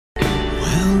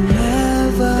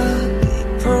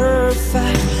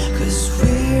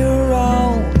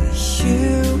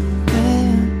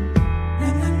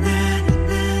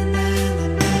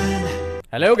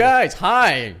Hello guys,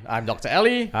 hi, I'm Dr.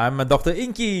 Ellie I'm Dr.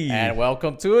 Inky. and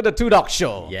welcome to the Two Doc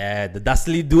Show. Yeah, the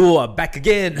Dustly duo are back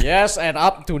again. Yes, and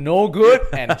up to no good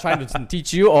and trying to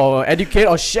teach you or educate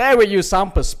or share with you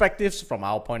some perspectives from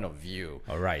our point of view.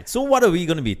 Alright, so what are we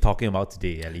going to be talking about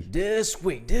today, Ellie? This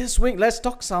week, let's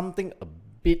talk something a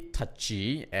bit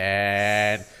touchy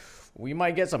and we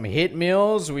might get some hate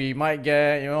mails. We might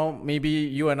get, maybe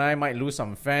you and I might lose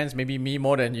some fans. Maybe me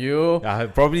more than you.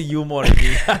 Probably you more than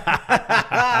me.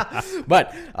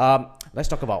 But let's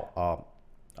talk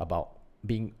about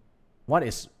being what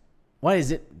is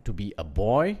it to be a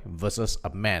boy versus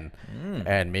a man,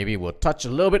 and maybe we'll touch a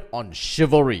little bit on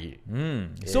chivalry.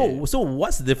 So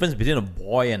what's the difference between a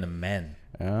boy and a man?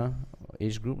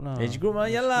 Age group lah. Age group,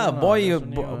 yeah lah. Boy,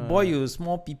 you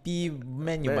small pee.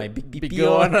 Man, you my big pee.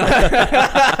 Bigger one.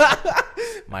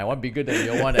 My one bigger than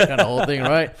your one. That kind of whole thing,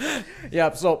 right? Yeah.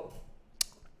 So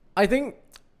I think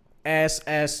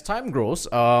as time grows,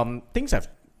 things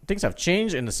have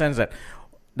changed in the sense that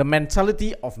the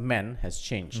mentality of men has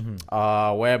changed,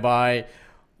 whereby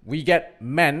we get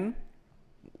men.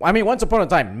 I mean, once upon a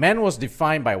time, men was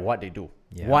defined by what they do,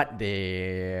 what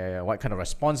kind of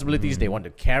responsibilities they want to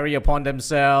carry upon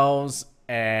themselves,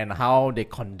 and how they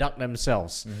conduct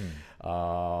themselves,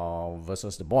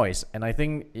 versus the boys. And I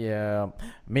think,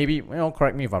 maybe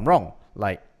correct me if I'm wrong.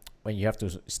 Like when you have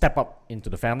to step up into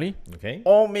the family, Okay.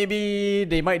 or maybe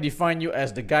they might define you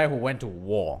as the guy who went to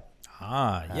war.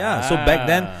 Yeah. So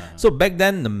back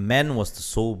then, the man was the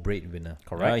sole breadwinner.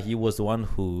 Correct. He was the one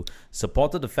who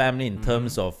supported the family in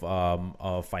terms of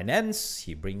finance.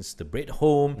 He brings the bread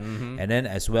home, and then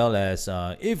as well as,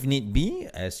 if need be,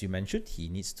 as you mentioned, he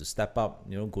needs to step up.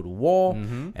 Go to war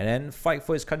and then fight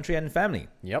for his country and family.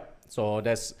 Yep. So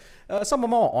there's some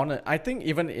more honor. I think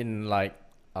even in like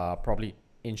probably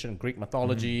ancient Greek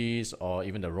mythologies or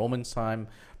even the Roman time,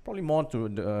 probably more to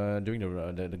during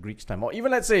the Greeks time, or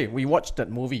even let's say we watched that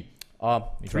movie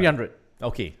 300.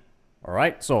 Okay. All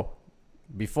right. So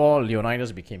before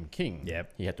Leonidas became king,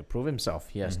 Yep. he had to prove himself.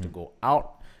 He has to go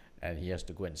out and he has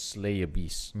to go and slay a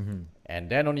beast, and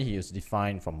then only he is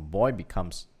defined from boy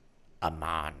becomes a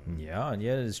man. Yeah,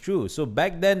 it's true. So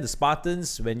back then, the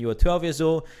Spartans, when you were 12 years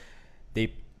old,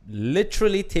 they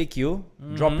literally take you,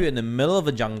 drop you in the middle of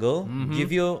a jungle,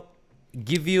 give you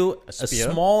a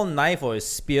spear. small knife or a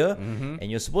spear, and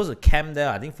you're supposed to camp there,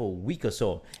 I think, for a week or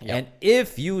so. Yep. And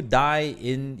if you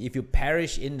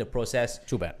perish in the process,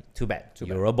 Too bad.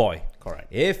 You're a boy. Correct.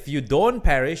 If you don't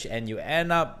perish and you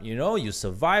end up, you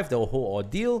survive the whole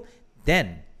ordeal,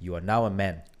 then you are now a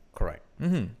man. Correct.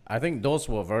 I think those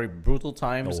were very brutal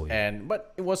times, Oh, yeah.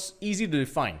 but it was easy to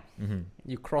define.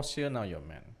 You cross here, now you're a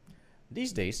man.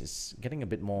 These days, it's getting a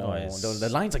bit more. The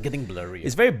lines are getting blurry.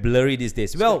 It's very blurry these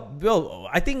days. Well,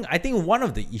 I think one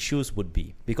of the issues would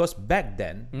be because back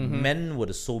then men were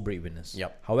the sole breadwinners.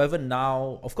 Yep. However,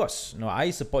 now, of course,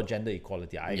 I support gender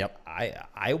equality. Yep.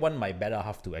 I want my better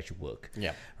half to actually work.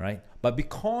 Yep. Right. But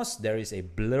because there is a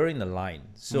blur in the line,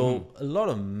 so a lot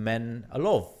of men, a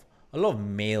lot of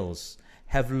males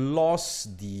have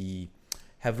lost the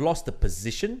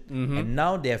position, and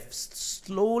now they have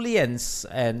slowly and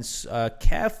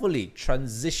carefully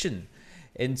transitioned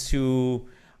into,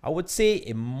 I would say,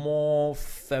 a more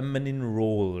feminine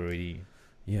role already.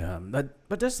 Yeah, but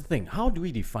that's the thing. How do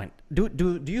we define? Do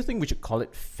you think we should call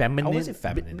it feminine? I would say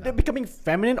feminine, They're becoming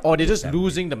feminine, or they're just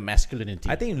losing the masculinity?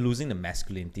 I think losing the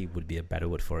masculinity would be a better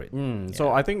word for it.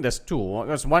 So I think there's two.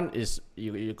 Because one is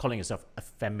you're calling yourself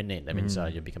effeminate. That means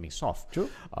you're becoming soft. True.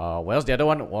 Whereas the other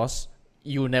one was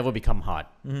you never become hard.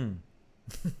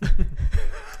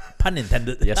 Pun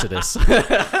intended. Yes, it is.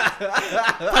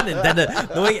 Pun intended.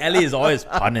 Knowing Ellie is always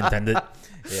pun intended.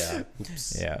 Yeah.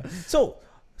 Oops. Yeah. So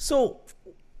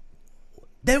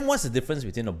then what's the difference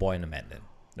between a boy and a man then?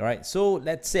 All right. So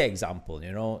let's say example,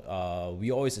 we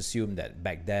always assume that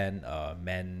back then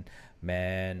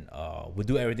men would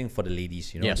do everything for the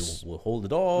ladies, Yes. They will hold the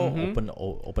door,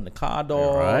 open the car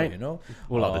door, Right.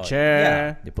 Pull out the chair.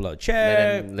 Yeah, they pull out the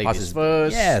chair. Let them ladies pass his-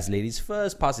 first. Yes, ladies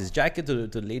first. Pass his jacket to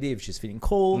the lady if she's feeling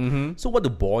cold. So what do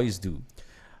boys do?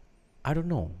 I don't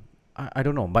know. I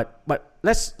don't know. But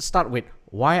let's start with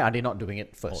why are they not doing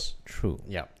it first? True.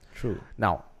 Yeah. True.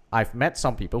 Now, I've met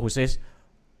some people who says,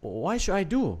 why should I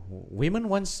do? Women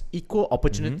wants equal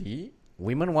opportunity.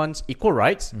 Women wants equal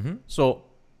rights. So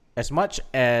as much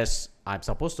as I'm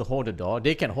supposed to hold the door,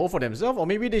 they can hold for themselves, or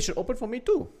maybe they should open for me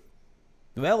too.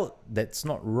 Well, that's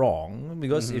not wrong,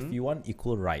 because if you want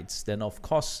equal rights, then of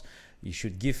course you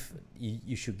should give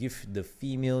the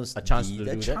females A chance to the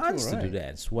do that chance too, to do right?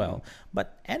 that as well.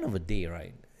 But end of the day,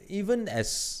 right? Even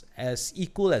as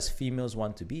equal as females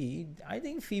want to be, I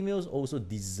think females also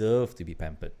deserve to be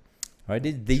pampered. right?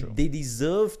 They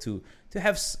deserve to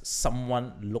have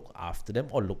someone look after them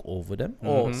or look over them,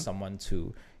 or someone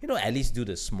to, at least do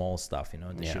the small stuff,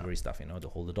 the chivalry stuff, to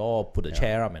hold the door, put a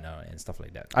chair up, and stuff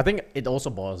like that. I think it also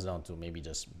boils down to maybe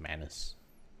just manners.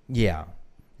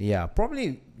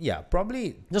 Probably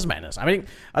Just manners. I think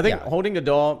Yeah. holding the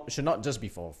door should not just be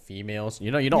for females.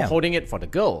 You're not holding it for the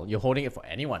girl. You're holding it for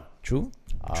anyone. true.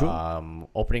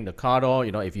 Opening the car door.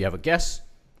 If you have a guest,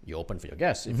 you open for your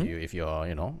guests. If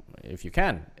you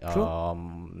can.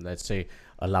 Let's say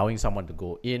allowing someone to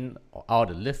go in or out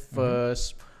the lift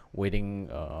first. Waiting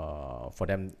for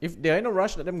them. If they're in a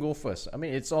rush, let them go first.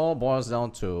 It's all boils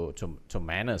down to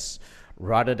manners,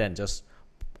 rather than just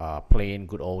plain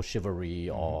good old chivalry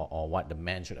or what the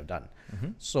man should have done.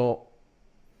 So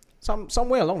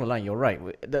somewhere along the line, you're right.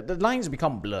 The lines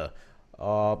become blur.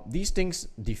 These things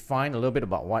define a little bit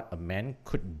about what a man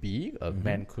could be, a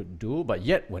man could do, but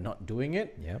yet we're not doing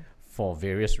it for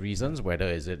various reasons. Whether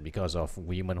is it because of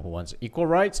women who wants equal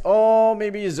rights, or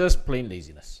maybe it's just plain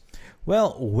laziness.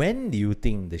 Well, when do you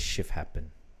think the shift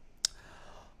happened?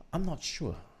 I'm not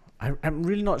sure. I'm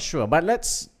really not sure. But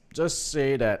let's just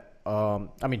say that.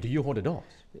 Do you hold the door?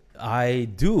 I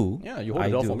do. Yeah, you hold the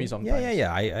door for me sometimes.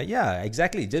 Yeah,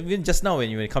 exactly. Even just now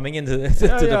when you were coming into the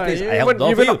place, I held the door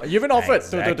You for you. even offered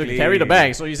to carry the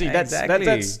bag. So you see, that's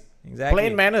Exactly.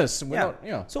 plain manners. We're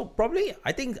not. So probably,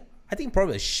 I think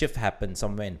probably a shift happened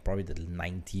somewhere in probably the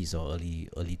 90s or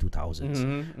early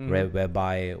 2000s,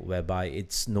 whereby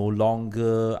it's no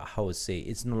longer,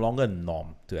 it's no longer a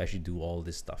norm to actually do all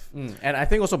this stuff. And I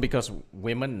think also because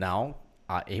women now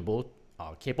are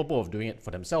capable of doing it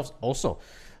for themselves also.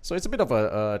 So it's a bit of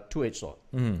a two-edged sword.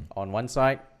 On one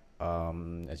side,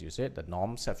 as you said, the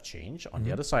norms have changed. On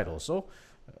the other side also,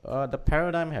 the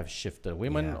paradigm have shifted.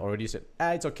 Women already said,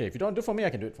 it's okay. If you don't do it for me, I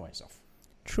can do it for myself.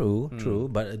 True.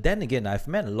 But then again, I've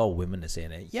met a lot of women that say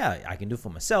that, I can do it for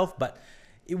myself, but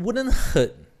it wouldn't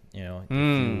hurt,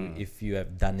 if you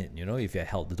have done it, if you have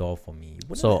held the door for me, it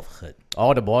wouldn't have hurt.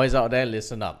 All the boys out there,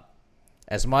 listen up.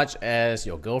 As much as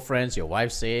your girlfriends, your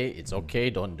wife say it's okay,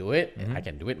 don't do it, I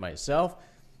can do it myself,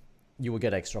 you will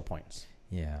get extra points.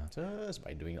 Yeah. Just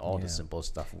by doing all the simple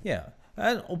stuff. Yeah.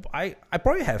 And I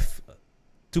probably have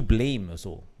to blame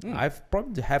also. I've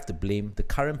probably have to blame the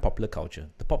current popular culture,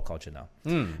 the pop culture now.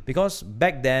 Because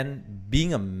back then,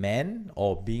 being a man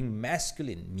or being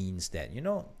masculine means that,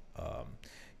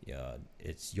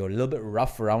 you're a little bit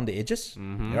rough around the edges,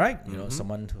 right?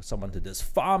 Someone who does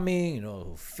farming,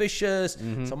 who fishes,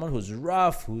 someone who's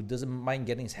rough, who doesn't mind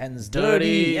getting his hands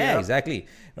dirty. Yeah, exactly.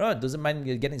 Doesn't mind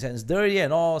getting his hands dirty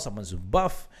and all. Someone's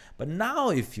buff. But now,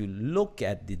 if you look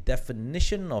at the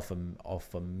definition of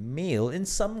a male in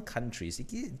some countries,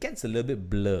 it gets a little bit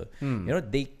blur.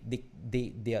 They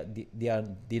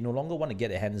no longer want to get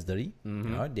their hands dirty.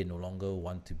 They no longer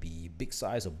want to be big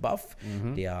size or buff.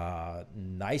 They are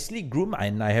nicely groomed,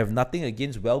 and I have nothing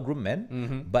against well-groomed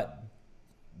men, but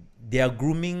their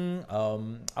grooming,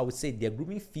 I would say their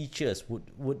grooming features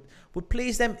would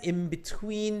place them in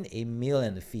between a male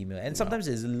and a female, and sometimes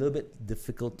it's a little bit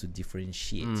difficult to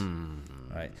differentiate.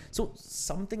 Right? So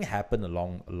something happened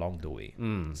along the way.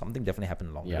 Something definitely happened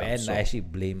along the way, and I actually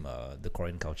blame the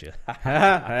Korean culture.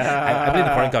 I blame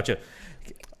the Korean culture.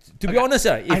 To be honest,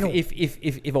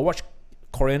 if I watch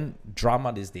Korean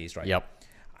drama these days, right?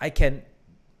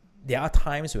 There are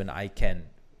times when I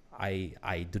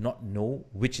do not know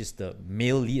which is the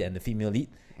male lead and the female lead.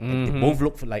 And they both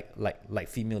look like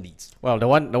female leads. Well, the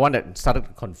one that started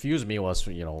to confuse me was,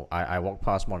 I walked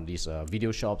past one of these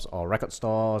video shops or record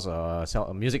stores,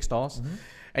 music stores,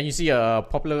 and you see a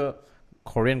popular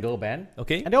Korean girl band.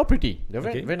 Okay. And they're all pretty. They're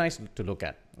very, very nice to look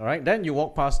at. All right. Then you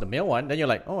walk past the male one, then you're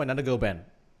like, oh, another girl band.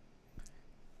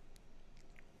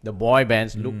 The boy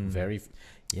bands look very...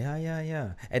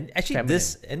 Yeah. And actually,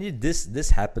 feminine. this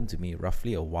happened to me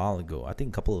roughly a while ago. I think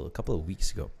a couple of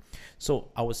weeks ago. So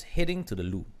I was heading to the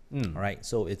loo. All right.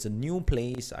 So it's a new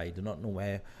place. I do not know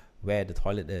where the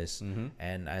toilet is.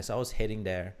 And as I was heading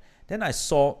there, then I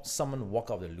saw someone walk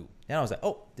out the loo. Then I was like,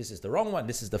 oh, this is the wrong one.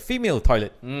 This is the female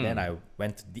toilet. Then I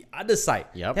went to the other side.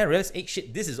 Then I realized, hey,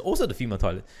 shit, this is also the female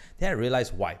toilet. Then I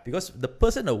realized why. Because the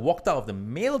person that walked out of the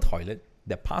male toilet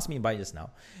that passed me by just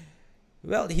now,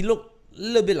 well, he looked a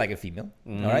little bit like a female.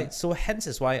 All right. So hence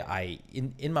is why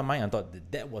in my mind, I thought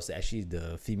that was actually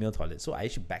the female toilet. So I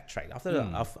actually backtracked. After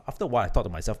a while, I thought to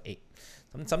myself, hey,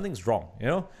 something's wrong.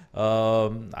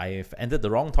 I've entered the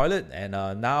wrong toilet, and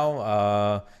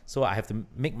now so I have to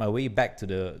make my way back to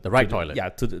the right toilet. Yeah,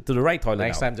 to the right toilet.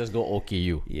 Next now. time, just go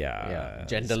OKU. Yeah,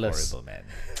 genderless. It's horrible, man.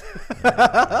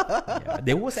 Yeah.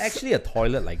 There was actually a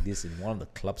toilet like this in one of the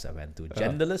clubs I went to.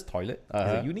 Genderless toilet.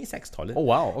 It's a unisex toilet. Oh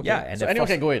wow. Okay. Yeah, and so anyone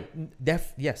can go in. they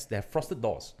have frosted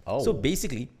doors. Oh. So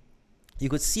basically, you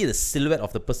could see the silhouette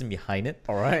of the person behind it.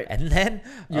 All right. And then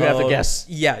You have to guess.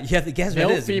 Yeah, you have to guess Male,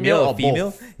 whether it's female, male or or female.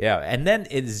 both. Yeah, and then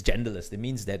it is genderless. It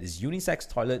means that it's unisex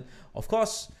toilet. Of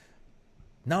course,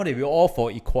 now that we're all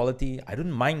for equality, I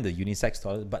don't mind the unisex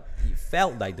toilet, but it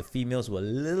felt like the females were a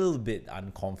little bit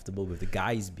uncomfortable with the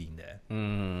guys being there.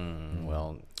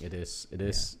 Well, it is. It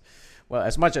is. Well,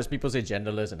 as much as people say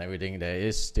genderless and everything, there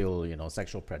is still,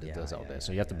 sexual predators out there.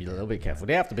 So you have to be a little bit careful.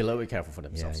 They have to be a little bit careful for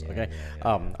themselves. Okay.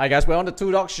 Hi guys, we're on the Two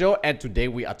Dog Show, and today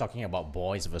we are talking about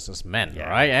boys versus men. All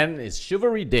right, and it's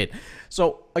chivalry dead.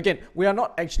 So again, we are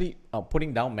not actually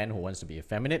putting down men who wants to be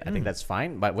effeminate. I think that's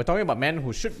fine. But we're talking about men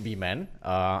who should be men.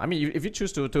 I mean, if you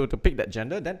choose to pick that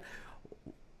gender, then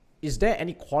is there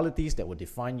any qualities that would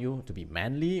define you to be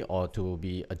manly or to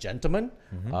be a gentleman,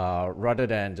 rather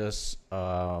than just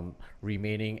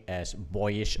remaining as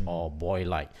boyish or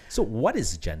boy-like? So what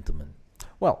is gentleman?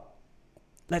 Well,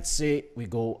 let's say we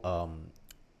go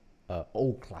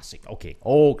old classic. Okay.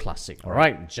 Old classic. All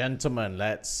right, gentlemen.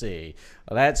 Let's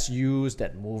use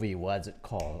that movie. What's it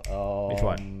called? Which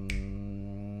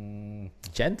one?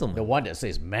 Gentleman. The one that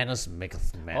says "Manners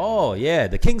maketh man." Oh yeah,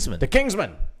 the Kingsman. The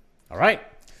Kingsman. All right.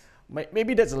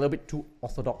 Maybe that's a little bit too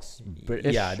orthodox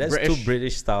British. Yeah, that's British. too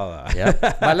British style. Yeah,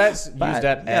 but let's use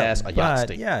that yeah, as a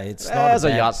yardstick. Yeah, it's As not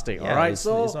a bad- yardstick, yeah, alright? It's,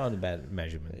 So- it's not a bad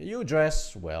measurement. You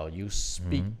dress well, you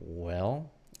speak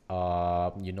well.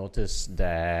 You notice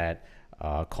that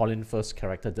Colin Firth's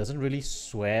character doesn't really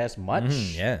swear as much.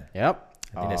 Yeah. Yep.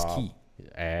 I think that's key.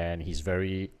 And he's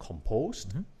very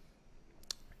composed.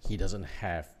 He doesn't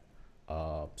have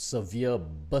severe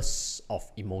bursts of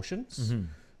emotions.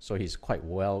 So he's quite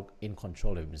well in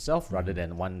control of himself, rather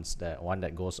than one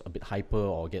that goes a bit hyper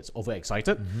or gets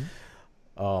overexcited.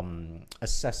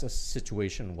 Assesses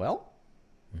situation well.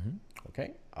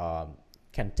 Okay.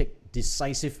 Can take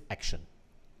decisive action.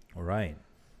 All right.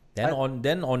 Then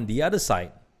on the other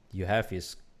side, you have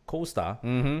his co-star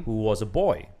who was a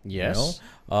boy. Yes.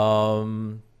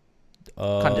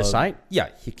 Can't decide. Yeah,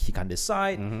 he can't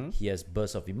decide. He has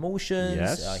bursts of emotions.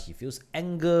 Yes. He feels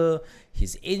anger.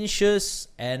 He's anxious,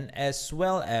 and as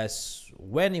well as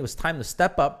when it was time to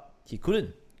step up, he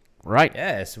couldn't. Right.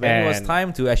 Yes, when it was And-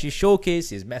 time to actually showcase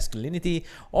his masculinity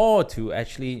or to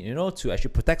actually, to actually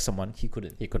protect someone, he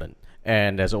couldn't. He couldn't.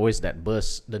 And there's always that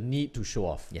burst, the need to show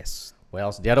off. Yes.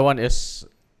 Well, the other one is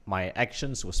my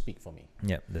actions will speak for me.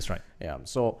 Yeah, that's right. Yeah.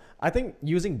 So I think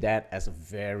using that as a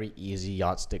very easy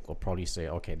yardstick will probably say,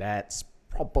 okay, that's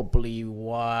probably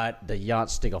what the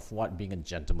yardstick of what being a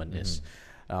gentleman is.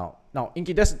 Now,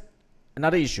 Inky, there's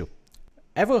another issue.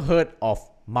 Ever heard of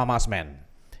Mama's Man?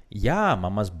 Yeah,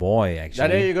 Mama's Boy, actually.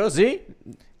 There you go. See,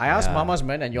 I asked Yeah. Mama's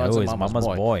Man, and you No, answered it's Mama's, Mama's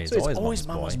Boy. Boy. So It's it's always always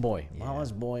Mama's Mama's Boy. Boy. Yeah.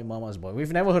 Mama's Boy. Mama's Boy.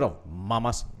 We've never heard of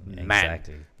Mama's Man,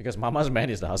 Exactly. because Mama's Man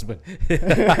is the husband.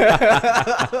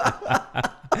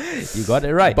 You got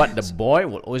it right. But the boy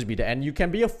will always be there, and you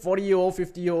can be a 40-year-old,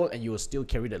 50-year-old, and you will still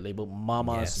carry that label,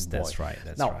 Mama's Yes, Boy. that's right,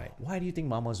 that's now, right. why do you think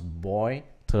Mama's Boy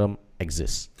term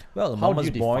exists? Well, the How do Mama's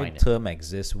you Boy define it? term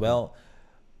exists. Well,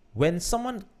 when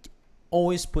someone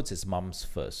always puts his mums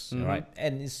first, right?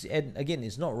 And again,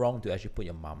 it's not wrong to actually put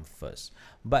your mum first.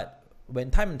 But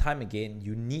when time and time again,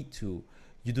 you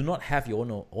do not have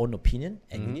your own opinion,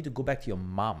 and you need to go back to your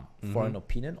mom for an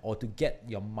opinion or to get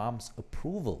your mom's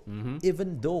approval,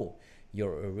 even though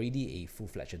you're already a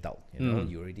full-fledged adult.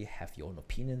 You already have your own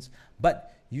opinions,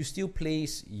 but you still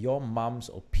place your mom's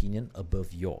opinion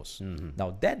above yours.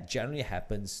 Now that generally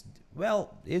happens.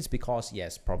 Well, it's because,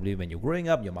 yes, probably when you're growing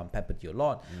up, your mom pampered you a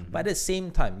lot, but at the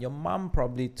same time, your mom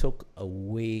probably took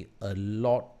away a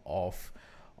lot of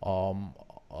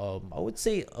I would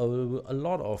say a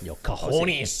lot of Your how to say-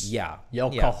 cojones. Yeah,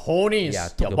 Your yeah. cojones. Yeah,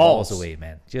 took your the balls. balls away,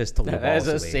 man. Just took the Let's balls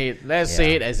just away. say it. Let's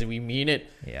say it as we mean it.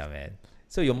 Yeah, man.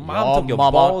 So your mom Your took your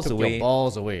mama balls took away. your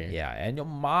balls away. Yeah, and your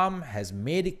mom has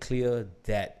made it clear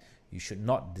that you should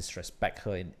not disrespect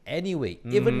her in any way,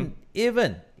 even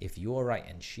if you're right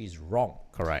and she's wrong.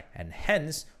 Correct. And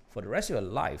hence, for the rest of your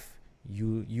life,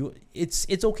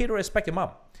 it's okay to respect your mom,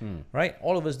 right?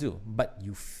 All of us do, but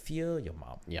you fear your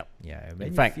mom. Yep. Yeah. and When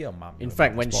In you fact, fear your mom, in you're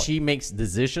fact, a when mama's boy. she makes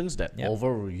decisions that Yep.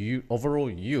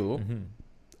 overrule you,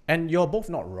 and you're both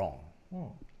not wrong,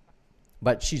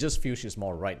 but she just feels she's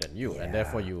more right than you, and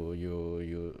therefore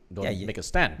you don't Yeah, make a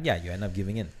stand. yeah, you end up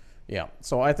giving in. Yeah.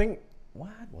 So I think, what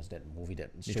was that movie that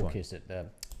Which one? showcased it?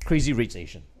 Crazy Rich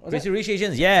Asian. Was Crazy it? Rich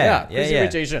Asians, Yeah, Crazy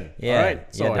Rich Asian. Yeah. All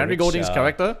right. So Yeah, the Henry rich, Golding's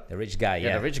character, the rich guy,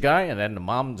 yeah, the rich guy, and then the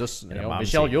mom just, And the mom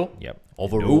Michelle saying, Yeoh, yep,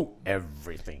 overrule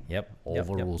everything. Yep.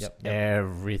 Overrules Yep.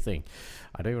 everything.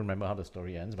 I don't even remember how the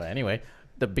story ends, but anyway,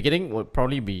 the beginning would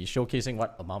probably be showcasing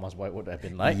what a mama's boy would have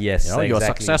been like. Yes, you know, you're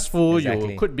exactly. successful,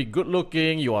 Exactly. you could be good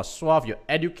looking, you are suave, you're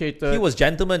educated. He was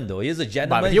gentleman though. He was a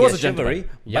gentleman. he was a had chivalry,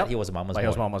 gentleman. but Yep. he was a mama's but boy. he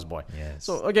was mama's boy. Yes.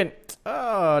 So again,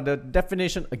 the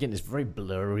definition again is very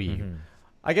blurry.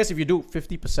 I guess if you do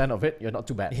 50% of it, you're not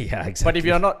too bad. Yeah, exactly. But if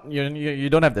you're not, you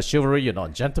don't have the chivalry, you're not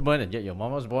a gentleman, and yet you're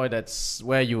mama's boy, that's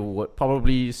where you would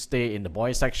probably stay in the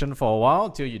boy section for a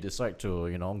while till you decide to,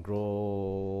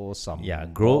 grow some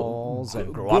balls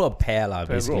and grow up. a pair lah,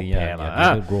 Grow a basically. pair lah,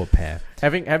 Yeah, grow a pair.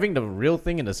 Having the real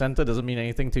thing in the center doesn't mean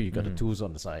anything till you got the tools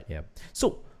on the side. Yeah. So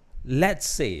let's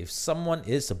say if someone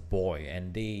is a boy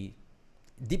and they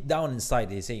deep down inside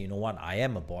they say, you know what, I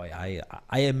am a boy.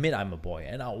 I admit I'm a boy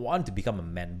and I want to become a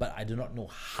man, but I do not know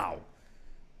how.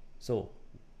 So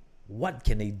what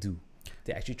can they do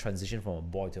to actually transition from a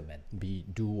boy to a man?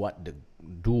 Do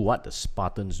what the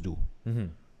Spartans do.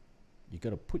 You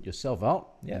gotta put yourself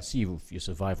out and see if you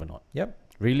survive or not. Yep.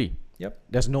 Really. Yep.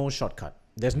 There's no shortcut.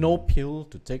 There's no pill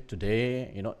to take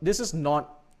today. This is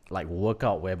not like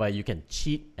workout whereby you can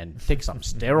cheat and take some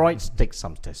steroids, take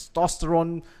some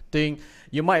testosterone thing.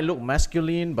 You might look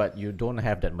masculine, but you don't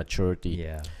have that maturity.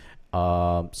 Yeah.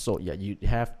 So you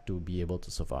have to be able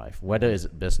to survive, whether it's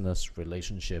business,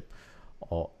 relationship,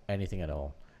 or anything at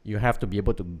all. You have to be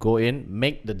able to go in,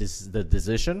 make the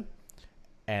decision,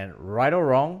 and right or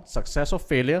wrong, success or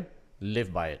failure,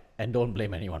 live by it, and don't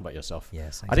blame anyone but yourself.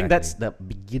 Yes, I think that's the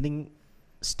beginning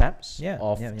steps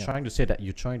of yeah. trying to say that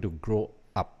you're trying to grow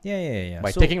up Yeah.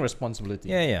 by So- taking responsibility.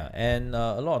 Yeah. And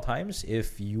a lot of times,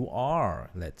 if you are,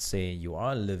 let's say, you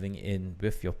are living in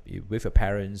with your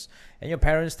parents, and your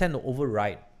parents tend to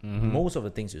override most of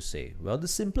the things you say. Well, the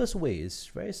simplest way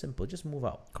is very simple: just move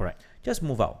out. Correct. Just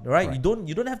move out, right? Correct.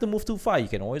 You don't have to move too far. You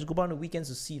can always go on the weekends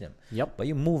to see them. Yep. But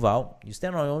you move out, you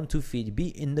stand on your own 2 feet, be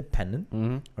independent,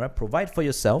 right? Provide for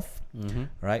yourself,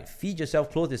 right? Feed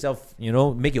yourself, clothe yourself,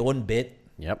 make your own bed.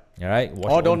 Yep. All right. Wash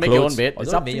Or your don't own make your clothes, own bed. or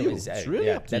It's don't up make to your- you. It's really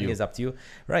up to that you. is up to you.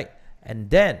 Right. And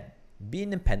then be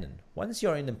independent. Once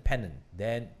you're independent,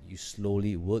 then you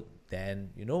slowly work.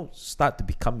 Then start to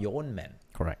become your own man.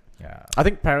 Correct. Yeah. I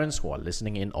think parents who are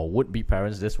listening in or would be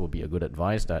parents, this will be a good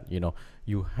advice that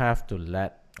you have to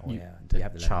let Oh, the yeah. You have to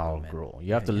let them child grow, grow. man.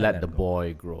 You have to you let have the to let them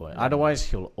boy grow. Otherwise,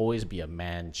 he'll always be a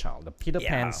man child. The Peter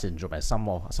Pan Yeah. syndrome, as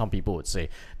some people would say,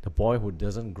 the boy who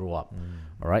doesn't grow up.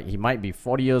 All right, he might be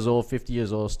 40 years old, 50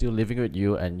 years old, still living with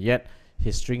you, and yet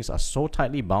his strings are so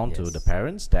tightly bound to Yes. the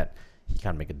parents that he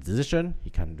can't make a decision. He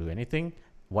can't do anything.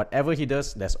 Whatever he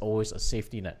does, there's always a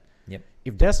safety net. Yep.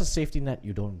 If there's a safety net,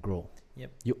 you don't grow.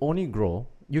 Yep. You only grow.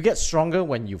 You get stronger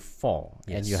when you fall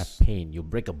and you have Yes. pain. You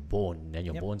break a bone, then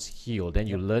your Yep. bones heal. Then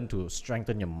you learn to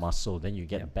strengthen your muscle. Then you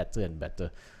get Yep. better and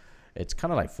better. It's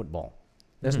kind of like football.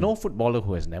 There's no footballer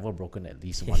who has never broken at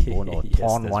least one bone or Yes,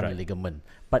 torn that's one right. ligament,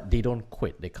 but they don't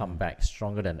quit. They come back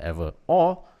stronger than ever.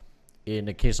 Or in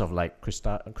the case of like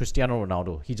Cristiano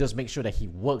Ronaldo, he just makes sure that he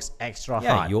works extra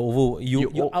Yeah. hard. You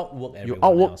You outwork everyone You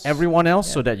outwork else. everyone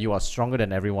else so Yeah. that you are stronger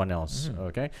than everyone else.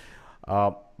 Okay,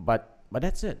 but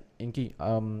that's it, Inky.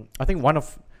 I think one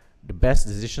of the best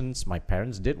decisions my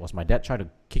parents did was my dad tried to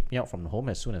kick me out from the home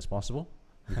as soon as possible.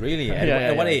 Really?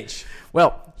 Yeah, At what yeah. age?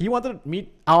 Well, he wanted me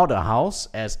out of the house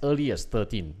as early as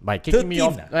 13 by kicking me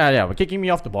off. 13 by kicking me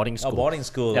off to boarding school. Oh, boarding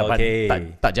school. Yeah, Okay.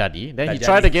 but tak jadi. Then Tak he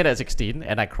tried jadi. again at 16,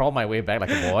 and I crawled my way back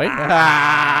like a boy.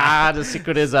 The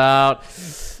secret is out.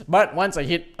 But once I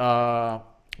hit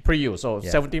pre-U, so Yeah.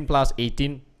 17 plus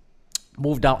 18,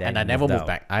 moved out, Then and I you never moved moved out.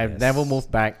 back. I've Yes. never moved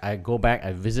back. I go back.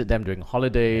 I visit them during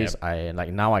holidays. Yep.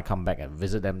 Now I come back and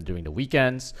visit them during the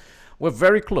weekends. We're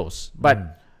very close,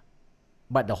 but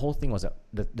the whole thing was that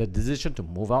the decision to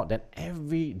move out. Then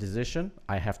every decision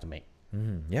I have to make.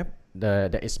 Yep.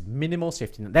 There is minimal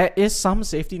safety net. There is some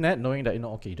safety net, knowing that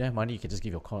okay, you don't have money, you can just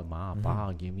give your call, ma,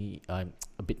 pa, give me. I'm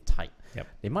a bit tight. Yep.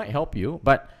 They might help you,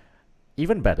 but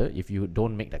even better if you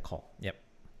don't make that call Yep.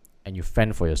 and you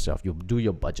fend for yourself. You do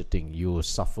your budgeting. You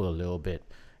suffer a little bit.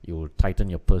 You tighten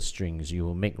your purse strings.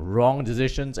 You make wrong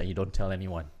decisions and you don't tell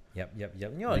anyone. Yep.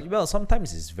 Well,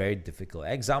 sometimes it's very difficult.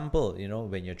 Example,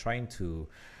 when you're trying to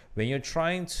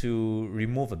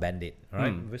remove a band-aid,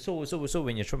 right? So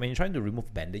when you're trying to remove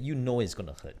a band-aid, it's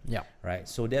gonna hurt. Yeah. Right.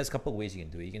 So there's a couple of ways you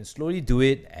can do it. You can slowly do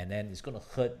it, and then it's gonna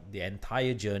hurt the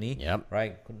entire journey. Yep.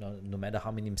 Right. No matter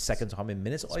how many seconds or how many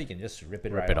minutes, or you can just rip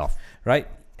it Rip it off. off. Right.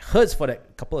 Hurts for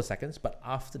that couple of seconds, but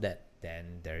after that,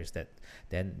 then there is that.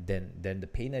 Then the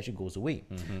pain actually goes away.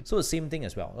 So the same thing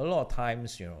as well. A lot of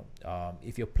times,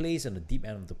 if you're placed in the deep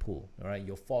end of the pool, all right,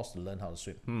 you're forced to learn how to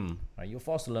swim. Right. You're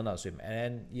forced to learn how to swim, and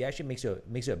then it actually makes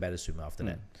you a better swimmer after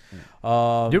that.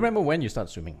 Do you remember when you started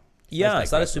swimming? Yeah, I Let's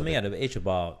started digress a swimming bit. at the age of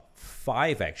about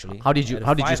 5 actually. How did you At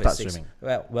how did you 5 or start 6. swimming?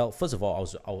 Well, first of all,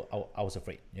 I was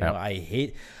afraid. You Yeah.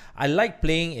 know, I like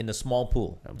playing in a small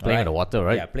pool. Playing in the water,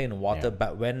 right? Yeah, playing in the water. Yeah.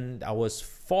 But when I was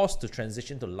forced to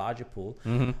transition to a larger pool,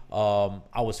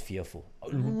 I was fearful.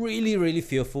 Really, really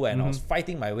fearful, and I was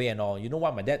fighting my way and all. You know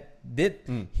what my dad did?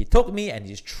 He took me and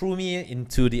he just threw me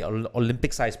into the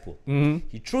Olympic-sized pool.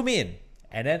 He threw me in.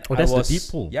 And then Oh, I that's the was deep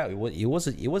pool. Yeah, it was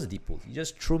a deep pool. He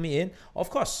just threw me in. Of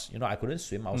course, you know, I couldn't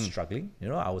swim. I was struggling. You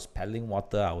know, I was paddling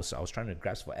water. I was trying to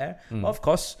grasp for air. But of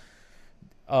course,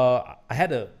 I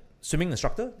had a swimming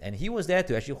instructor, and he was there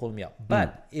to actually hold me up.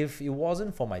 But if it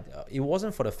wasn't for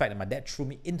the fact that my dad threw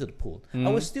me into the pool, I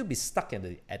would still be stuck at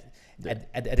the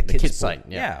kids' kids' pool. side,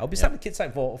 yeah. I'll be stuck at the kids'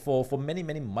 side for many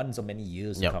months or many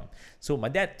years to Yep. come. So my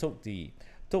dad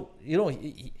you know,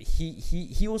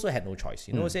 he also had no choice.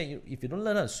 You know, saying if you don't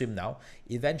learn how to swim now,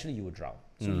 eventually you will drown.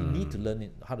 So you need to learn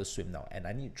how to swim now, and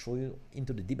I need to throw you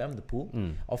into the deep end of the pool.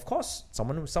 Of course,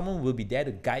 someone will be there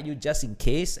to guide you just in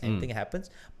case anything happens.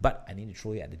 But I need to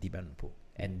throw you at the deep end of the pool,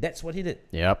 and that's what he did.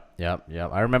 Yep.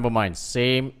 I remember mine.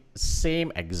 Same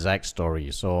exact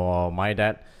story. So my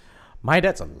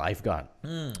dad's a lifeguard.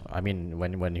 I mean,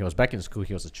 when he was back in school,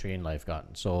 he was a trained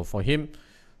lifeguard. So for him,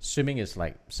 swimming is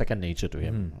like second nature to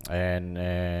him.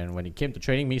 And when he came to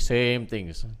training me, same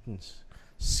things.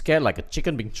 Scared like a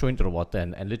chicken being thrown into the water,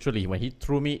 and literally when he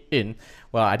threw me in,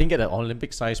 well, I didn't get an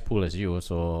Olympic sized pool as you,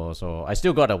 so I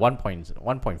still got a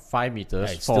 1.5 meters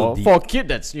Yeah, it's still for a kid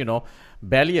that's, you know,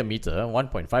 barely a meter.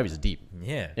 1.5 is deep.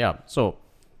 Yeah. So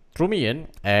threw me in,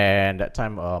 and that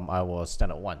time I was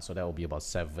standard 1, so that will be about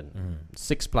 7.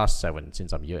 6 plus 7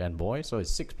 since I'm year end boy, so it's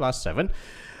 6 plus 7.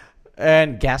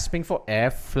 And gasping for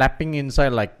air, flapping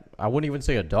inside like, I wouldn't even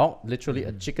say a dog, literally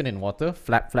a chicken in water.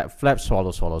 Flap,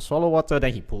 swallow water.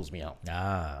 Then he pulls me out.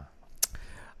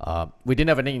 We didn't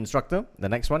have any instructor. The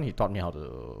next one, he taught me how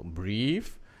to breathe.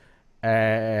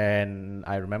 And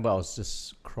I remember I was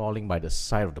just crawling by the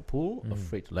side of the pool,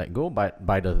 afraid to let go. But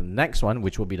by the next one,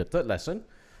 which will be the third lesson,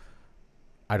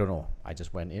 I don't know. I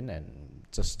just went in and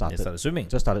just started swimming.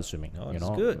 You it's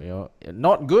know, good. You know,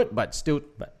 not good, but still.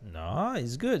 But no,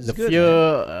 it's good. It's The good,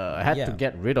 fear, man. I had to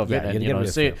get rid of Yeah, it, you and gotta you get know, rid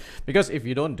of say, fear. because if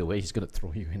you don't do it, he's gonna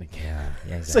throw you in again.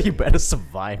 Yeah, So exactly. you better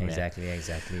survive, man. Exactly.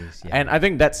 Yeah. And I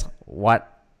think that's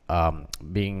what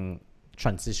being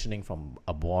transitioning from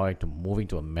a boy to moving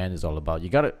to a man is all about. You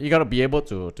gotta be able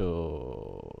to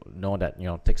know that, you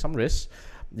know, take some risks.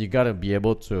 You gotta be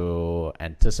able to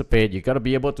anticipate. You gotta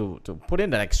be able to put in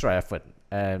that extra effort.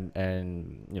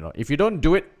 And you know, if you don't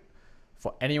do it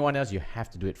for anyone else, you have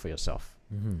to do it for yourself.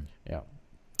 Yeah.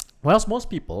 Whereas most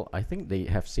people, I think they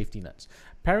have safety nets.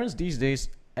 Parents these days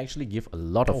actually give a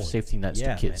lot of safety nets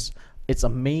to kids. It's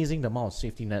amazing the amount of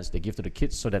safety nets they give to the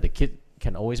kids, so that the kid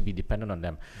can always be dependent on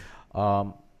them.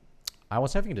 I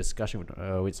was having a discussion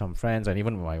with some friends and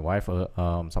even with my wife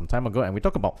some time ago, and we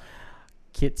talk about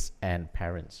kids and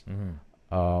parents.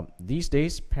 These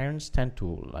days, parents tend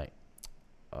to like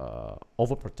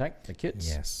overprotect the kids.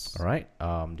 Yes. All right.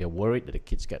 They're worried that the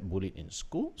kids get bullied in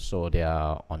school, so they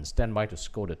are on standby to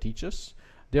scold the teachers.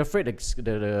 They're afraid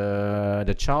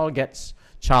the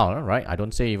child, right? I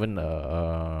don't say even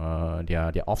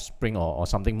their offspring or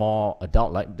something more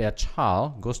adult, like their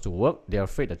child goes to work. They're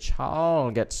afraid the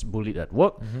child gets bullied at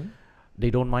work. They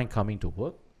don't mind coming to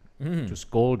work to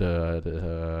scold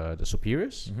the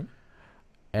superiors.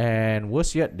 And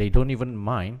worse yet, they don't even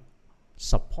mind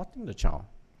supporting the child.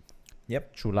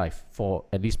 Yep. Through life for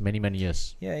at least many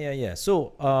years. Yeah.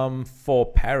 So, for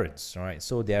parents, right?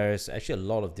 So there's actually a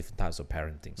lot of different types of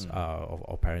parenting,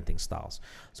 of parenting styles.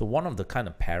 So one of the kind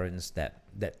of parents that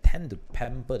tend to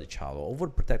pamper the child or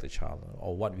overprotect the child,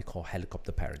 or what we call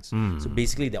helicopter parents. So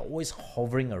basically, they're always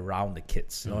hovering around the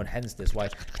kids. You know, and hence the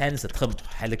term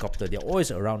helicopter. They're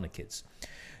always around the kids.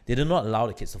 They do not allow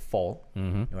the kids to fall,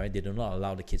 right? They do not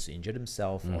allow the kids to injure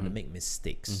themselves or to make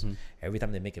mistakes. Every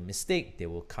time they make a mistake, they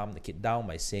will calm the kid down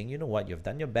by saying, you know what, you've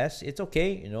done your best. It's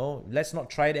okay. You know, let's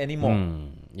not try it anymore.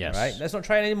 Yes. Right? Let's not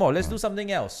try it anymore. Let's do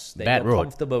something else that Bad you're road.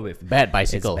 comfortable with. Bad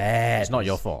bicycle. It's bad. It's not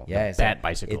your fault. Yeah, It's bad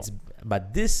bicycle.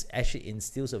 But this actually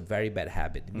instills a very bad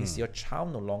habit. It means your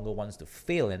child no longer wants to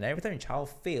fail. And every time your child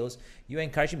fails, you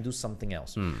encourage him to do something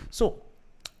else. So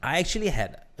I actually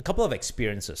had a couple of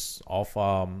experiences of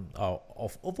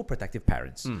overprotective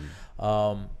parents,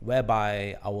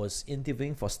 whereby I was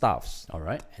interviewing for staffs. All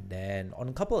right. And then on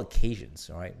a couple of occasions,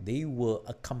 all right, they were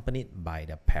accompanied by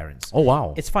their parents. Oh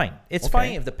wow. It's fine. It's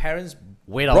fine if the parents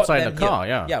Wait brought outside them the car.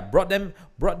 here. Yeah. Brought them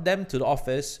to the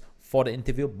office for the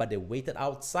interview, but they waited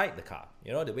outside the car.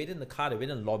 You know, they waited in the car, they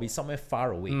waited in the lobby somewhere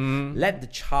far away. Let the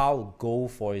child go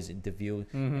for his interview.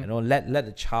 You know, let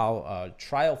the child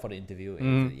try out for the interview.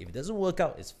 If it doesn't work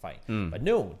out, it's fine. But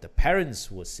no, the parents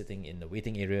were sitting in the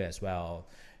waiting area as well,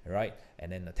 right?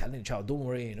 And then telling the child, don't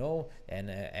worry, you know.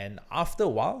 And after a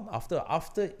while,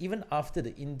 after even after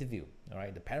the interview, all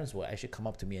right, the parents will actually come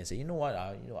up to me and say, you know what,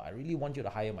 I really want you to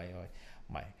hire my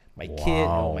kid. You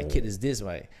know, my kid is this,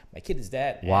 my kid is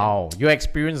that. Wow, you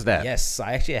experienced that? Yes,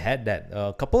 I actually had that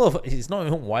a couple of. It's not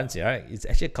even once, right? It's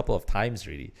actually a couple of times,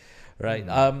 really, right?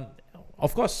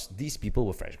 Of course, these people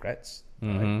were fresh grads.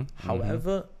 Right?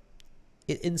 However,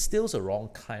 it instills a wrong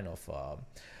kind of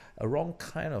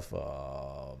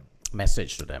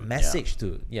Message to them. to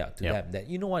them that,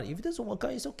 you know what, if it doesn't work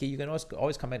out, it's okay. You can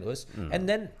always come back to us. And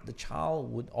then the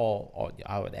child would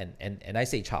and I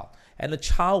say child, and the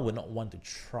child would not want to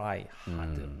try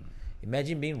harder.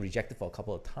 Imagine being rejected for a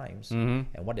couple of times, and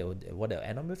what they'll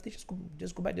end up with, they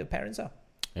just go back to their parents.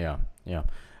 Yeah.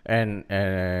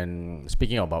 And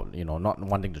speaking about, you know, not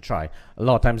wanting to try, a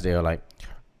lot of times they are like,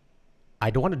 I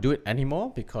don't want to do it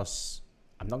anymore because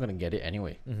I'm not going to get it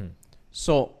anyway.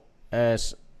 So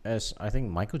as I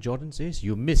think Michael Jordan says,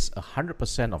 you miss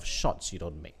 100% of shots you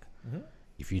don't make.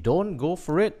 If you don't go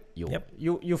for it, you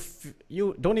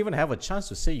don't even have a chance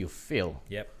to say you fail.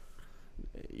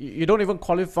 You don't even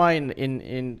qualify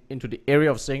into the area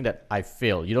of saying that I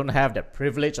failed. You don't have that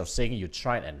privilege of saying you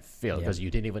tried and failed because you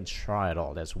didn't even try at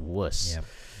all. That's worse.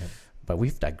 But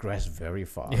we've digressed very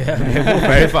far.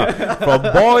 Very far. From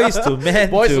boys to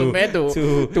men,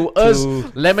 to us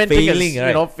lamenting, failing, right?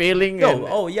 You know, failing.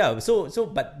 So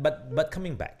but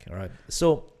coming back, all right.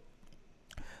 So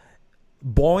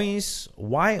boys,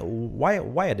 why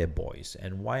are they boys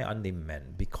and why aren't they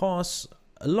men? Because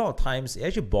a lot of times it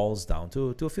actually boils down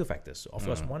to a few factors. Of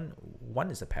course,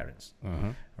 one is the parents,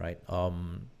 right?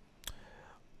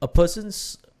 A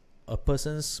person's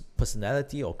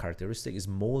personality or characteristic is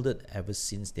molded ever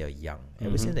since they're young.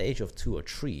 Ever since the age of 2 or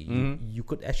 3, you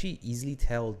could actually easily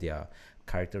tell their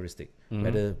characteristic,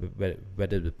 whether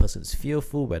the person is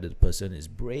fearful, whether the person is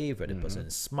brave, whether the person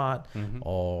is smart,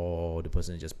 or the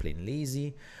person is just plain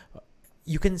lazy.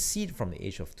 You can see it from the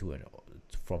age of 2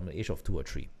 or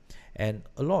 3. And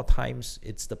a lot of times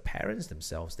it's the parents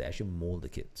themselves that actually mold the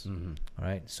kids. All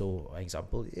right. So, for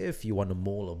example, if you want to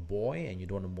mold a boy and you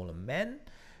don't want to mold a man,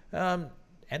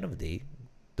 end of the day,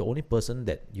 the only person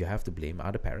that you have to blame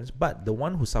are the parents, but the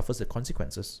one who suffers the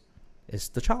consequences is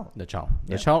the child. The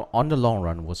child on the long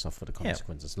run will suffer the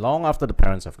consequences long after the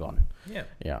parents have gone.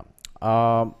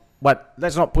 But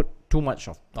let's not put too much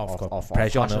of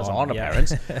pressure on the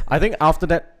parents. I think after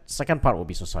that, second part will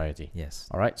be society. Yes.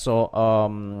 All right. So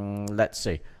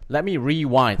let me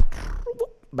rewind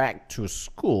back to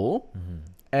school.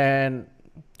 And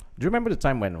do you remember the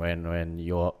time when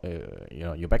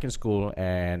you're back in school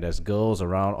and there's girls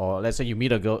around, or let's say you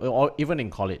meet a girl, or even in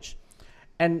college,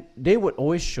 and they would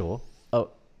always show a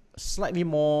slightly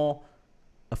more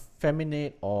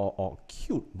effeminate or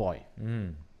cute boy,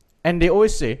 and they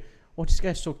always say, "Oh, this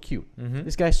guy's so cute.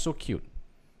 This guy's so cute."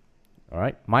 All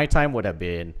right, my time would have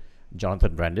been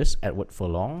Jonathan Brandis, Edward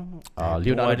Furlong,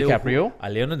 Leonardo DiCaprio.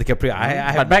 Leonardo DiCaprio.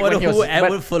 I have no idea who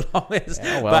Edward Furlong is,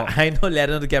 but I know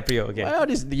Leonardo DiCaprio. Okay. Well,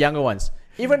 these are the younger ones.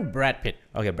 Even Brad Pitt.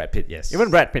 Okay, Brad Pitt, yes. Even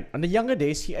Brad Pitt. On the younger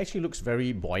days, he actually looks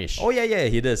very boyish. Oh, yeah,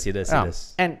 he does.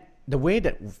 And the way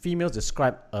that females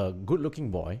describe a good-looking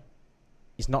boy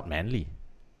is not manly.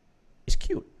 It's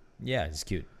cute. Yeah, it's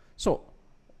cute. So,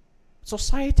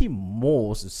 society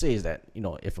most says that, you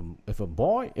know, if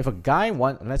a guy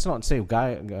wants, let's not say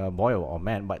boy or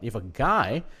man, but if a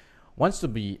guy wants to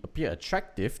appear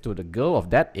attractive to the girl of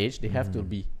that age, they have to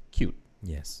be cute.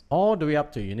 Yes. All the way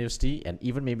up to university, and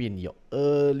even maybe in your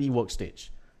early work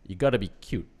stage, you gotta be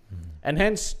cute. And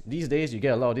hence these days you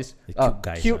get a lot of these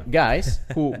cute guys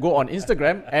who go on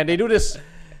Instagram and they do this.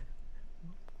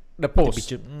 The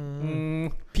post.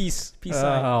 Peace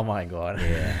sign. Oh my god.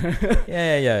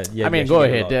 Yeah. I mean, go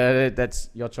ahead. That's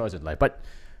your choice in life, but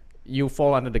you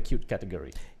fall under the cute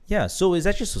category. Yeah. So it's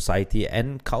actually society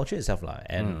and culture itself,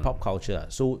 and pop culture.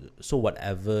 So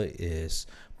whatever is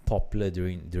popular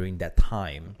during that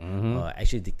time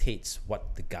actually dictates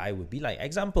what the guy would be like.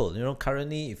 Example,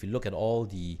 currently, if you look at all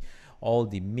the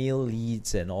male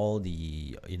leads and all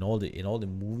the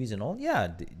movies and all,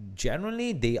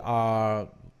 generally they are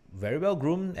very well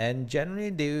groomed, and generally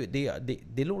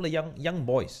they look like young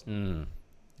boys.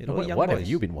 What have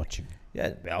you been watching?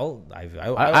 Yeah, well, I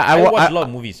watch a lot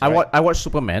of movies. Right? I watch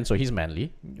Superman, so he's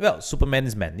manly. Well, Superman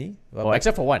is manly. Well,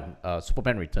 except for one,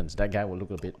 Superman Returns. That guy will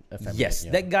look a bit effeminate. Yes,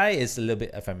 that guy is a little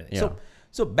bit effeminate. Yeah.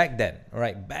 So back then,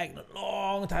 right, back a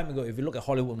long time ago, if you look at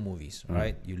Hollywood movies,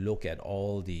 right, you look at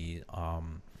all the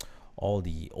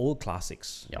old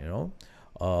classics, Yep. you know,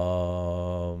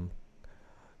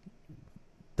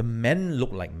 the men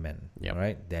look like men, Yep.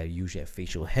 right? They usually have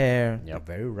facial hair. Yep.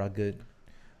 They're very rugged.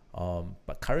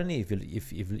 But currently, if you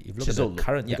look Chiseled at look. the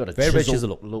current, You got a very very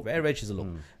chiseled chiseled look. very very chiseled look,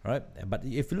 right? But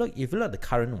if you look at the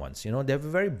current ones, you know, they have a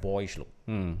very boyish look.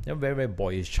 They have a very very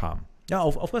boyish charm. Now,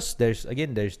 of course,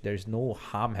 there's no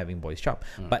harm having boyish charm,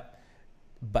 but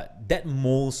that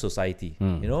molds society.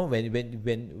 You know,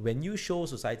 when you show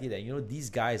society that, you know, these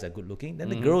guys are good looking, then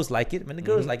the girls like it. When the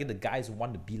girls like it, the guys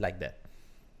want to be like that.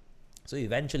 So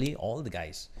eventually, all the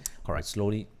guys will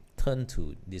slowly turn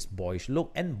to this boyish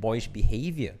look and boyish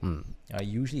behavior.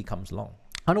 Usually comes along.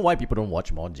 I don't know why people don't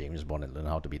watch more James Bond and learn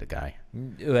how to be the guy.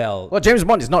 Well, Well, James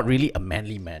Bond is not really a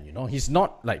manly man, you know. He's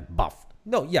not like buff.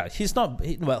 no, yeah, he's not.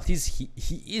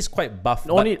 He is quite buff.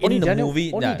 Only but in the Daniel-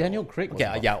 movie, only nah, Daniel Craig was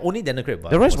Okay, buff. yeah, only Daniel Craig.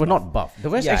 The rest was were buff. not buff. The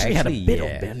rest Yeah, actually had a actually, bit yeah.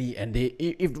 of belly, and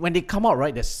if when they come out,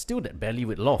 right, there's still that belly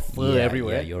with a lot of fur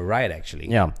everywhere. Yeah, you're right,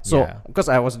 actually. Yeah. So Yeah. because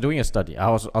I was doing a study, I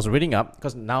was reading up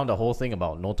because now the whole thing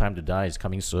about No Time to Die is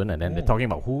coming soon, and then they're talking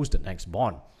about who's the next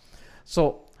Bond.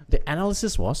 So the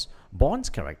analysis was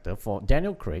Bond's character for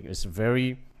Daniel Craig is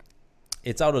very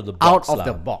It's out of the out box. of lah.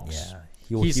 the box. Yeah,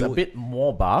 He's a bit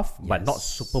more buff, but not Yes.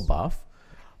 super buff.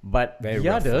 But Very the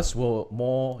rough, others were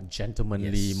more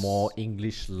gentlemanly, Yes. more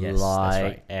English-like, Yes, that's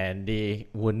right. and they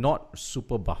were not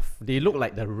super buff. They looked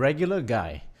like the regular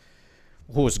guy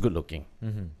who was good-looking.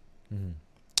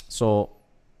 So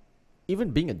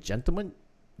even being a gentleman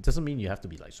doesn't mean you have to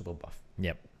be like super buff.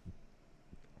 Yep.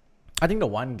 I think the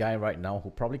one guy right now who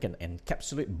probably can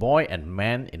encapsulate boy and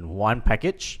man in one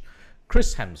package,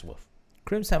 Chris Hemsworth.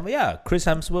 Chris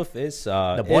Hemsworth is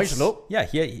The boyish is- look? Yeah,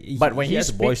 he But when he has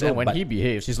a speaks boyish and look, when but he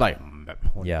behaves, he's like,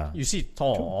 Yeah. You see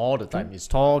Thor all the time. He's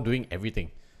Thor doing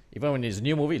everything. Even when his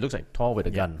new movie, it looks like Thor with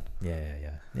a gun. Yeah,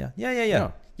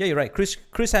 Yeah. you're right. Chris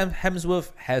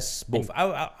Hemsworth has both.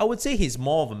 I would say he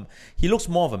looks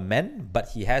more of a man, but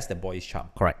he has the boyish charm.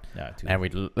 Correct. Yeah, too.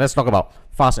 And let's talk about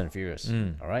Fast and Furious.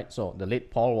 All right. So the late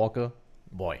Paul Walker,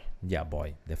 boy, Yeah,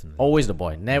 boy, definitely. always the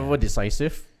boy, never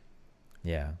decisive,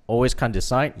 Yeah. always can't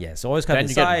decide. Yes, always kind Then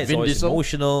of you get decide, Vin always Diesel,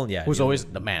 emotional. Yeah. who's you know, always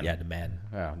the man. Yeah, the man.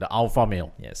 Yeah, the alpha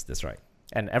male, Yes, that's right.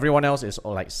 and everyone else is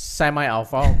all like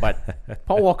semi-alpha, but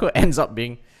Paul Walker ends up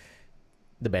being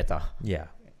the beta. Yeah.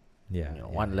 Yeah. You know,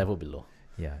 yeah, one level below.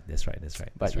 Yeah, that's right. That's right.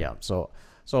 But that's right. yeah,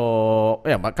 so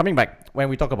yeah. But coming back, when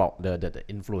we talk about the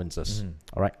influences,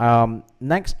 all right.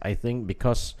 Next, I think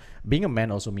because being a man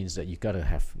also means that you gotta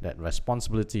have that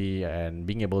responsibility and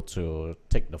being able to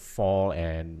take the fall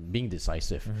and being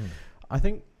decisive. I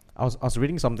think I was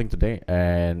reading something today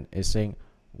and it's saying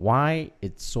why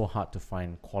it's so hard to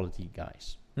find quality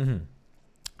guys.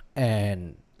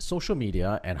 And social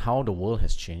media and how the world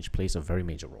has changed plays a very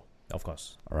major role. Of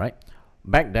course. All right.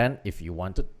 Back then, if you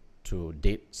wanted to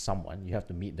date someone, you have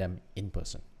to meet them in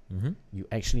person. You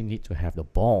actually need to have the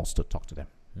balls to talk to them.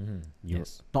 You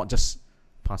Yes. not just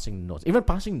passing notes. Even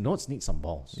passing notes needs some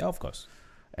balls. Yeah, of course.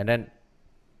 And then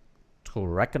to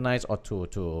recognize or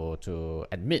to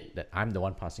admit that I'm the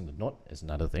one passing the note is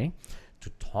another thing. To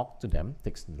talk to them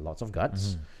takes lots of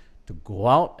guts. To go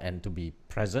out and to be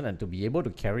present and to be able to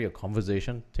carry a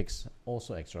conversation takes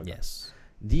also extra guts. Yes.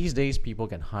 These days, people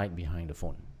can hide behind the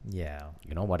phone. Yeah.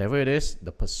 You know, whatever it is,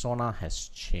 the persona has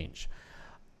changed.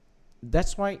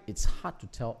 That's why it's hard to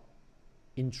tell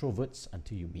introverts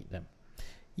until you meet them.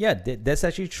 Yeah, that's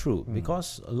actually true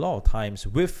because a lot of times,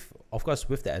 with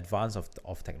the advance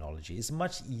of technology, it's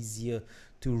much easier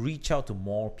to reach out to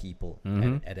more people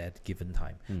at a given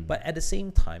time. But at the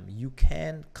same time, you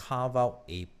can carve out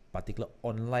a particular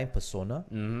online persona,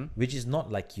 which is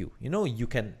not like you. You know, you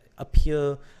can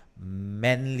appear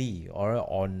manly or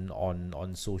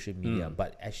on social media,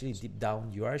 but actually deep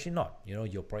down you are actually not. You know,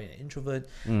 you're probably an introvert.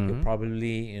 You're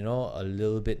probably, you know, a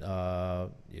little bit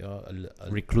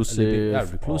Reclusive a little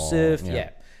bit, reclusive. or- Yeah.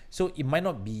 So it might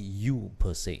not be you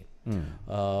per se.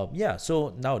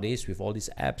 So nowadays with all these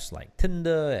apps like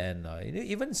Tinder and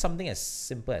even something as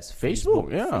simple as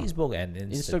Facebook, yeah. Facebook and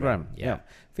Instagram. Yeah.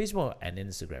 Facebook and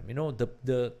Instagram. You know,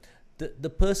 the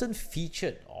person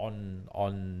featured on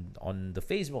the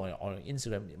Facebook or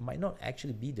Instagram, it might not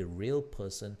actually be the real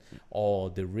person or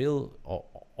the real or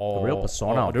The real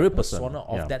persona or of the real that person. persona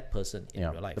of Yeah. that person in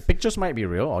real life. The pictures might be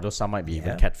real, although some might be even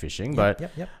Yeah. catfishing.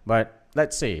 Yep. But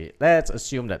let's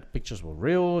assume that pictures were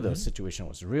real, the situation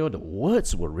was real, the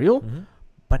words were real,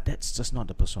 But that's just not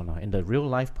the persona. In the real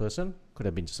life person, could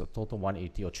have been just a total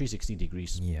 180 or 360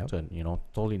 degrees Yep. turn.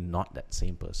 Totally not that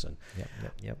same person.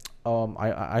 Yep.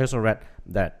 I also read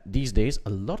that these days a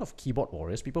lot of keyboard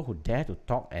warriors, people who dare to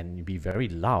talk and be very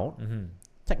loud,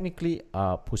 technically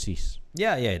are pussies.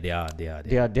 Yeah, they are.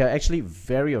 They are actually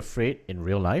very afraid in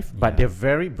real life, but Yeah. they're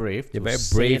very brave They're to very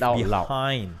say brave it out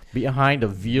loud behind the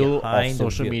veil Behind of the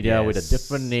social veil, media with a yes.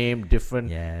 different name, different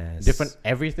Yes.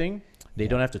 everything. They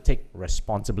Yeah. don't have to take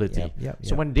responsibility.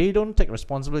 So when they don't take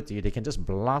responsibility, they can just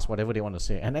blast whatever they want to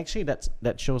say, and actually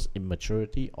that shows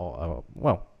immaturity or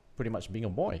pretty much being a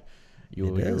boy.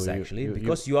 It is actually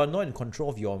because you are not in control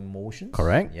of your emotions.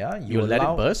 Correct. Yeah, you let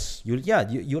it burst.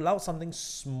 You allow something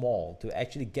small to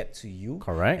actually get to you.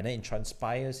 Correct. And then it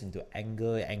transpires into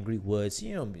anger, angry words.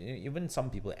 Even some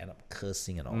people end up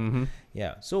cursing and all.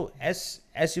 Yeah. So as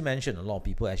you mentioned, a lot of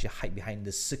people actually hide behind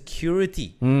the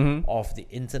security of the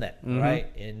internet, right?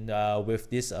 And with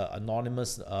this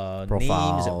anonymous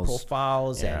names and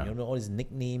profiles Yeah. and all these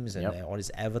nicknames and Yep. all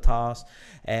these avatars,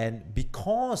 and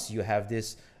because you have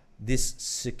this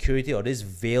security or this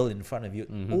veil in front of you,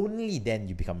 only then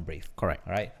you become brave. Correct.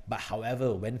 All right. But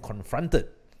however, when confronted,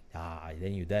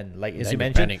 then you like as Then you you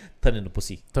mentioned, panic. turn into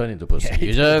pussy. Turn into pussy. You Turn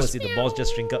into just pussy, the balls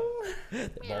just shrink up. The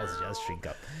balls just shrink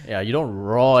up. you don't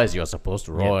roar as you're supposed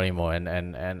to roar Yep. anymore,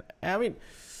 and I mean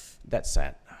that's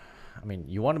sad. I mean,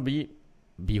 you want to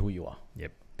be who you are.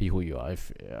 Yep. Be who you are.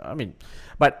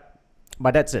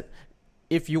 But that's it.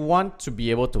 If you want to be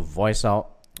able to voice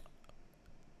out,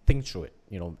 think through it.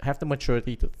 Have the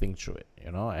maturity to think through it.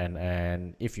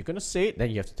 And if you're gonna say it, then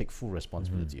you have to take full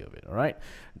responsibility of it. All right.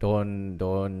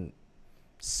 Don't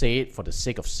say it for the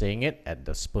sake of saying it at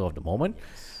the spur of the moment.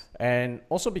 And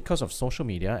also because of social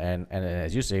media and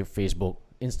as you say, Facebook,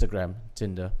 Instagram,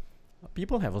 Tinder,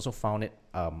 people have also found it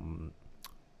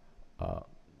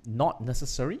not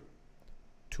necessary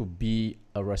to be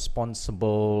a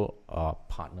responsible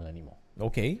partner anymore.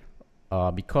 Okay.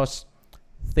 Because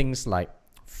things like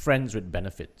friends with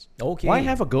benefits. Okay. Why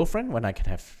have a girlfriend when I can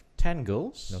have 10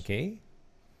 girls Okay.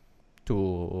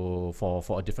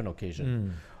 for a different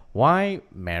occasion? Why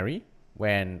marry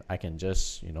when I can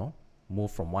just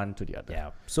move from one to the other?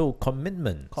 Yeah. So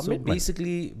commitment. So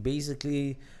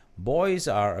basically, boys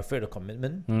are afraid of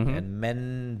commitment, and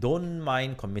men don't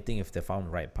mind committing if they found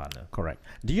the right partner. Correct.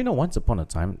 Do you know once upon a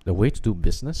time the way to do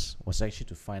business was actually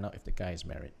to find out if the guy is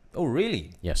married? Oh,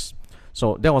 really? Yes.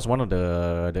 So that was one of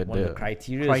the One of the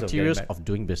criteria of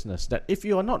doing business. That if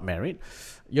you are not married,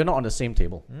 you're not on the same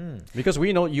table. Because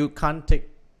we know you can't take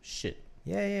shit.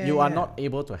 Yeah. You are not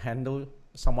able to handle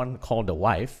someone called the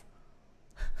wife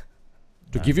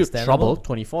to give you trouble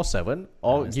 24/7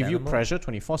 or give you Understandable. pressure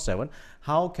 24/7.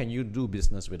 How can you do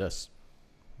business with us?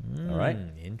 All right.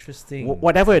 Interesting.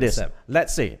 Whatever it is, concept.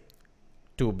 let's say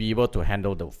to be able to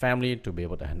handle the family, to be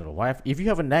able to handle the wife. If you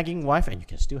have a nagging wife and you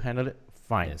can still handle it,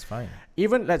 fine. It's fine.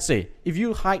 Even let's say if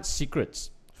you hide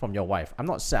secrets from your wife, I'm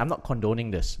not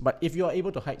condoning this, but if you are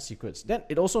able to hide secrets, then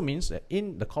it also means that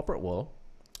in the corporate world,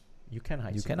 you can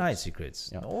hide. You can hide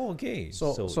secrets. Yeah. Oh, okay. So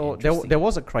interesting. there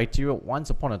was a criteria once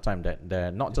upon a time that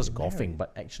they're not just be golfing, married. but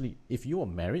actually if you were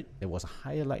married, there was a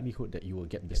higher likelihood that you will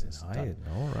get business done.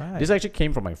 All right. This actually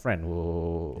came from my friend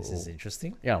who This is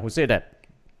interesting. who said that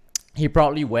he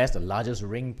proudly wears the largest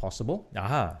ring possible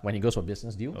Aha. when he goes for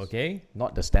business deals. Okay.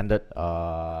 Not the standard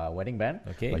wedding band.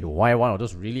 Okay. But you buy one of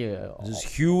those really This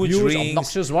huge huge rings.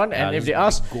 obnoxious one. And Yeah, if this they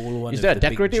ask, big gold one is with there a the big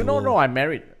decorative? No, jewel. I'm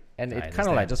married. And I it kind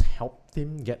of like understand. just helped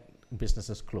him get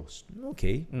businesses closed.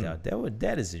 Okay. Yeah,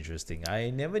 that is interesting. I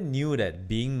never knew that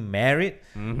being married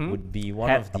would be one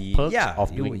Had of a the perk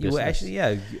of doing you were business.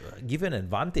 actually give an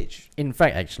advantage. In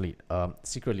fact, actually,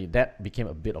 secretly, that became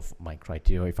a bit of my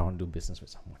criteria if I want to do business with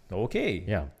someone. Okay.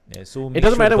 Yeah. So It make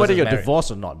doesn't sure matter the whether person's you're married.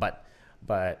 divorced or not,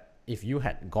 but if you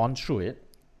had gone through it,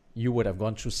 you would have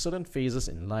gone through certain phases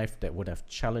in life that would have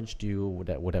challenged you,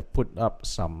 that would have put up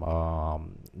some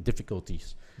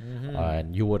difficulties,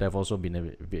 and you would have also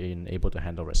been able to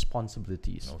handle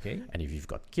responsibilities. Okay. And if you've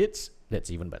got kids, that's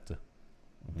even better.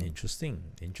 Interesting.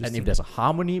 And if there's a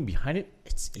harmony behind it,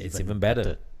 it's even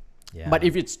better. Yeah. But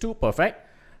if it's too perfect,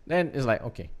 then it's like,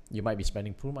 okay, you might be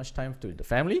spending too much time to the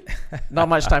family, not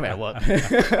much time at work.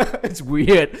 It's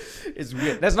weird. It's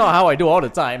weird. That's not how I do all the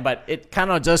time, but it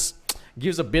kind of just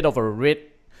gives a bit of a red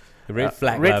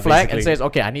flag, and basically. says,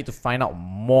 okay, I need to find out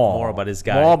more about this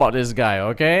guy. More about this guy,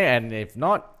 okay? And if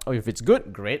not, or if it's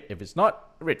good, great. If it's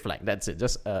not, red flag. That's it.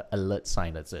 Just a alert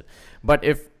sign. That's it. But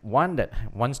if one that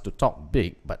wants to talk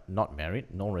big but not married,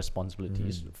 no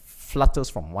responsibilities, flutters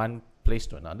from one place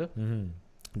to another,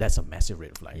 that's a massive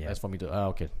red flag. Yeah. That's for me to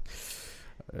okay.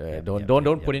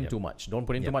 Don't put in too much. Don't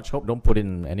put in too much hope. Don't put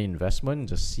in any investment.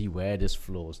 Just see where this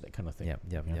flows. That kind of thing.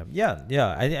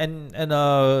 Yeah. And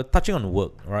touching on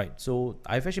work, right? So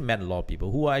I've actually met a lot of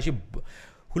people who are actually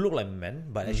who look like men,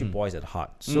 but actually boys at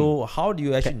heart. So how do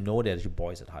you actually know they're actually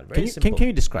boys at heart? Very simple. Can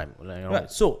you describe? Like, Right.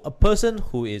 So a person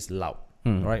who is loud,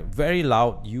 right? Very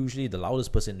loud, usually the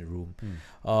loudest person in the room.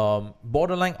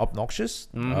 Borderline obnoxious.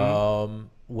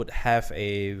 Would have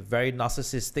a very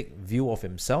narcissistic view of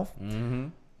himself.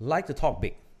 Like to talk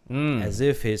big. As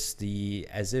if he's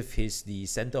the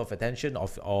center of attention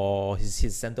or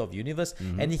his center of universe,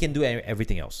 and he can do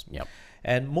everything else. Yep.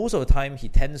 And most of the time, he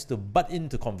tends to butt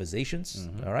into conversations.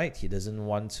 All right, he doesn't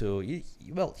want to. He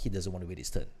doesn't want to wait his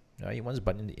turn. Right? He wants to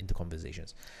butt into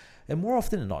conversations. And more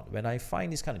often than not, when I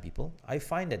find these kind of people, I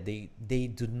find that they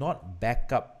do not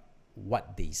back up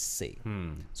what they say.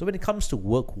 So when it comes to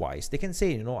work-wise, they can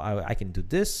say, I can do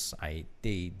this.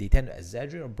 They tend to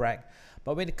exaggerate or brag.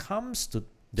 But when it comes to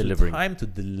delivering, time to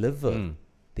deliver,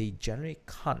 they generally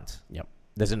can't. Yep.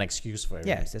 There's an excuse for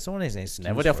everything. Yes, there's always an excuse.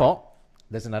 Never their fault.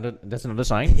 That's another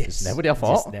sign. Yes. It's never their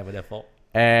fault. It's never their fault.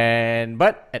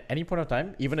 But at any point of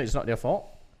time, even though it's not their fault,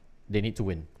 they need to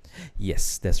win.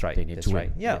 Yes, that's right. They need that's to right.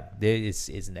 win. Yeah,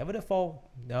 it's never their fault.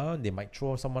 No, they might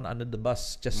throw someone under the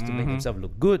bus just to make themselves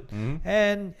look good.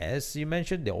 And as you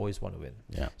mentioned, they always want to win.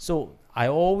 Yeah. So I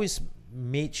always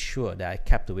made sure that I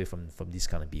kept away from these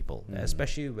kind of people,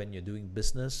 especially when you're doing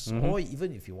business or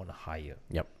even if you want to hire.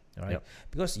 Yep. Right? Yep.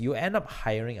 Because you end up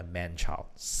hiring a man-child,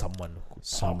 someone who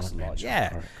talks a lot. man-child. Yeah,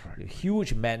 Correct. a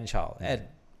huge man-child. And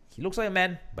he looks like a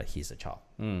man, but he's a child.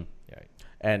 Right.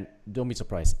 And don't be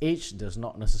surprised. Age does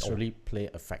not necessarily play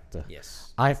a factor.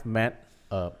 Yes. I've met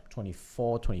a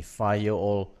 24,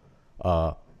 25-year-old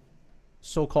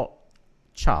so-called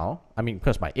child. I mean,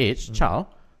 because my age, child,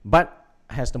 but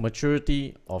has the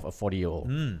maturity of a 40-year-old.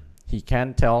 He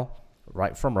can tell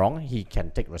right from wrong. He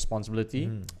can take responsibility,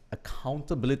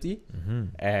 accountability,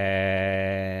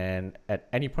 and at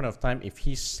any point of time, if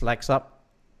he slacks up,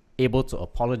 able to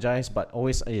apologize, but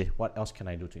always, what else can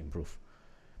I do to improve?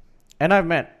 And I've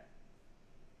met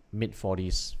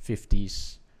mid-40s,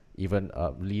 50s, even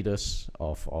leaders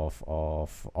of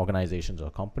organizations or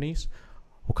companies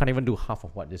who can't even do half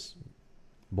of what this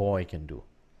boy can do.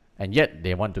 And yet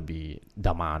they want to be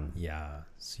daman.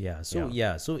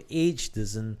 So age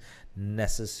doesn't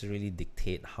necessarily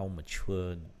dictate how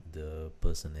mature the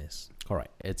person is.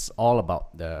 Correct. It's all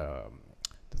about the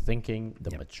thinking,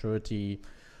 the maturity,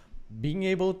 being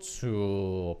able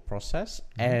to process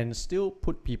and still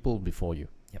put people before you.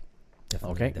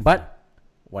 Definitely. But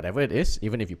whatever it is,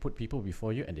 even if you put people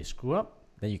before you and they screw up,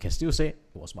 then you can still say it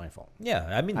was my fault. Yeah,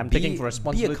 I mean, I'm taking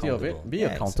responsibility of it. Be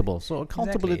accountable. So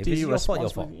accountability, If it's your fault,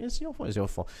 responsibility, it's your fault. It's your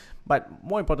fault. But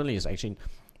more importantly, is actually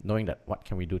knowing that what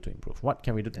can we do to improve? What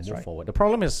can we do to move forward? The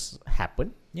problem has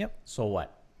happened. Yep. So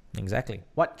what? Exactly.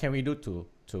 What can we do to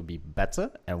be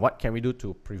better, and what can we do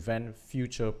to prevent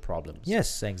future problems?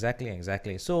 Yes,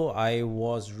 exactly. So I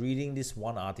was reading this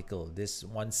one article, this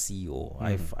one CEO,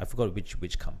 I forgot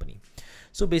which company.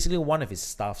 So basically, one of his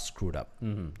staff screwed up,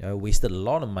 wasted a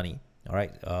lot of money. All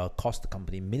right, cost the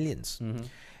company millions.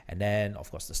 And then, of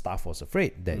course, the staff was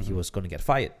afraid that he was going to get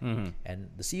fired. And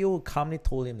the CEO calmly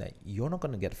told him that you're not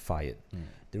going to get fired.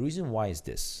 The reason why is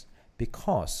this: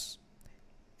 because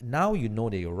now you know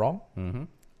that you're wrong.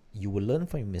 You will learn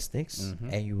from your mistakes,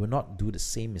 and you will not do the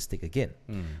same mistake again.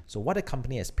 So what the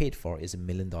company has paid for is $1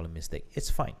 million mistake. It's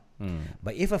fine.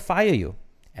 But if I fire you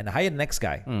and I hire the next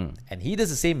guy, and he does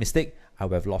the same mistake, I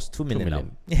would have lost $2 million. Now.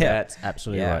 That's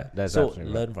absolutely right. That's so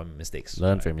absolutely learn right. from mistakes.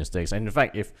 Learn from mistakes. And in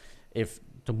fact, if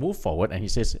to move forward, and he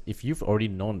says, if you've already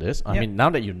known this, I mean, now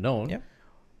that you've known,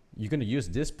 you're going to use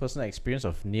this personal experience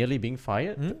of nearly being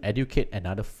fired to educate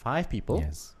another 5 people.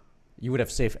 Yes. You would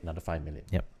have saved another 5 million.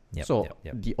 So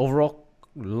the overall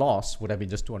loss would have been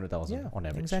just 200,000 on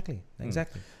average.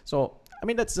 Exactly. So I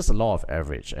mean, that's just a law of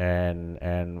average.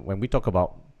 And when we talk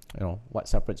about what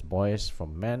separates boys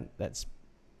from men, that's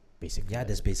basically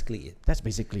that's basically it. That's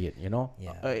basically it.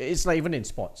 It's like even in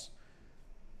sports.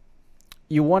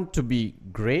 You want to be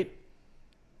great.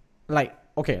 Like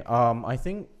I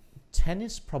think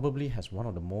tennis probably has one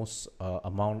of the most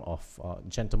amount of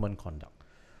gentleman conduct.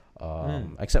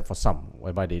 Except for some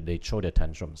whereby they show their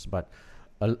tantrums, but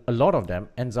a lot of them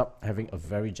ends up having a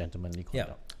very gentlemanly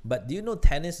conduct. But do you know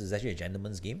tennis is actually a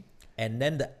gentleman's game, and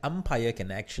then the umpire can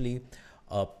actually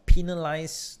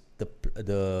penalize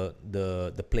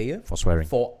the player For swearing.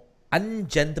 for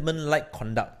ungentlemanlike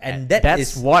conduct, and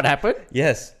that's what happened.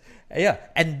 Yes,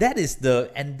 and that's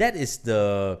the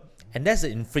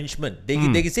infringement. They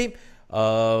can say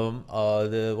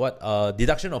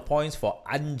deduction of points for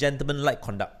ungentlemanlike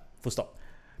conduct. Full stop.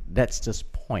 That's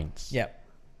just points. Yeah.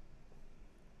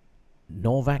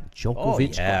 Novak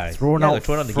Djokovic yeah. got thrown Yeah, out got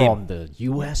thrown out the from the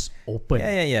US Open.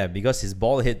 Yeah. Because his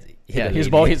ball hit Yeah, a his lady.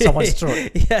 ball hit someone's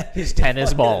throat. Yeah, His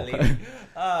tennis ball.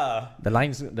 Ah. The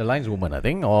lineswoman, I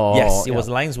think. Or Yes, it yeah. was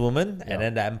lineswoman, Yeah. and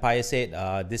then the umpire said,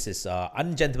 "This is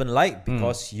ungentlemanlike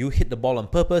because you hit the ball on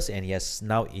purpose," and he has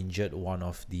now injured one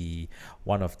of the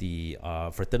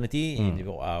fraternity,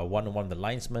 one of the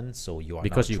linesmen. So you are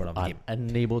because now you thrown out of the are game.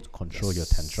 unable to control your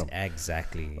tantrum.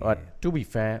 Exactly. But to be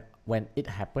fair, when it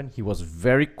happened, he was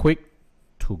very quick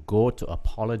to go to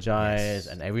apologize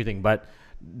and everything. But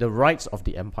the rights of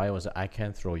the umpire was that I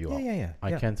can throw you out.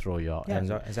 I can throw you out. Yeah,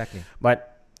 And exactly. But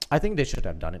I think they should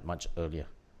have done it much earlier.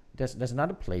 There's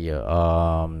another player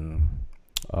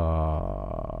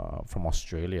from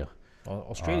Australia.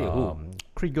 Australia, who?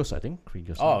 Kyrgios, I think.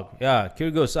 Kyrgios. Oh yeah,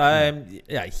 Kyrgios.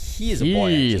 He is a boy.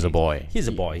 He is a actually. boy. He's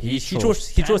a boy. He throws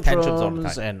throws tantrums all the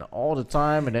time. and all the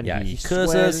time, and then Yeah, he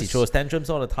swears. curses, he throws tantrums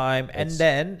all the time, and It's-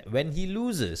 then when he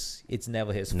loses, it's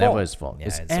never his fault. Never his fault. Yeah,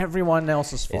 it's everyone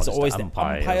else's fault. it's always the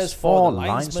umpire's umpire's fault, the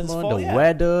linesman, linesman's fault, the yeah.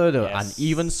 weather, the Yes.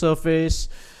 uneven surface.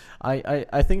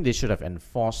 I think they should have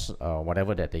enforced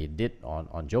whatever that they did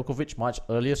on Djokovic much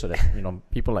earlier, so that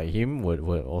people like him would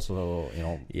also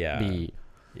Yeah. be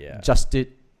Yeah.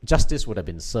 justice would have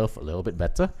been served a little bit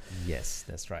better. Yes,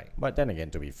 that's right. But then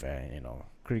again, to be fair,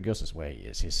 Kyrgios is where he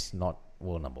is. He's not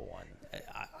world number one.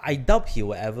 I doubt he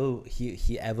will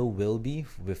ever will be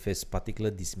with his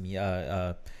particular his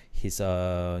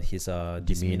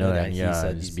demeanor and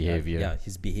his behavior.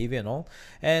 his behavior and all,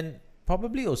 and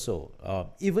probably also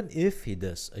even if he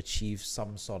does achieve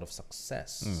some sort of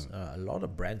success, a lot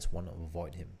of brands want to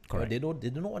avoid him. Correct. They don't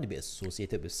want to be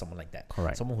associated with someone like that.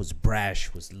 Correct. Someone who's brash,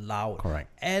 who's loud. Correct.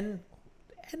 And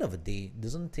end of the day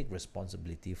doesn't take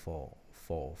responsibility for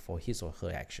his or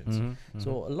her actions.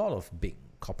 So a lot of big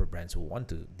corporate brands will want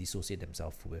to dissociate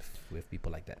themselves with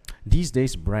people like that. These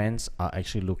days, brands are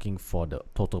actually looking for the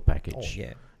total package. Oh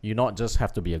yeah. You not just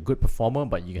have to be a good performer,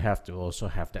 but you have to also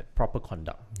have that proper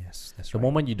conduct. Yes, that's The right.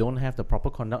 moment you don't have the proper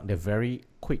conduct, they're very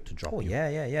quick to drop Oh you.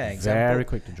 yeah. Very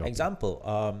quick to drop you. Example,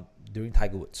 during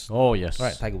Tiger Woods. Oh yes.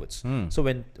 Right, Tiger Woods. So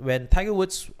when Tiger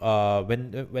Woods,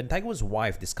 when Tiger Woods'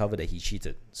 wife discovered that he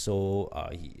cheated, so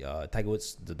Tiger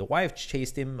Woods, the wife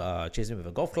chased him with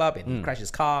a golf club, and he crashed his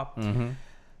car.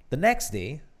 The next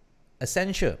day,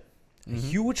 Accenture, a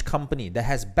huge company that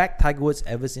has backed Tiger Woods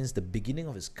ever since the beginning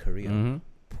of his career,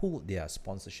 pulled their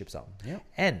sponsorships out. Yeah.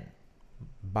 And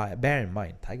bear in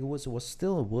mind, Tiger Woods was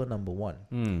still world number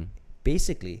one.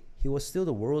 Basically, he was still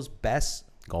the world's best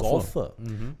golfer.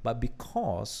 But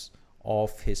because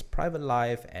of his private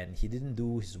life and he didn't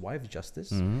do his wife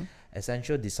justice,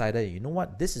 Accenture decided, you know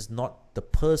what, this is not the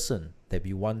person that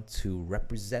we want to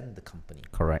represent the company.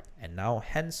 Correct. And now,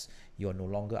 hence, you are no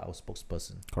longer our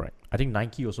spokesperson. Correct. I think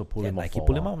Nike also pulled him off. Nike for a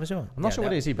pulled him while. off as well. I'm not sure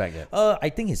whether is he back yet. I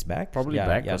think he's back. Probably yeah,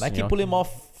 back, Yeah, 'cause, Nike pulled him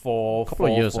off for couple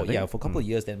of years, I For, think. yeah, for a couple of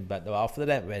years. Then, but after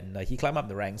that, when he climbed up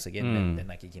the ranks again, then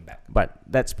Nike came back. But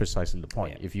that's precisely the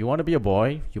point. Yeah. If you want to be a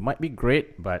boy, you might be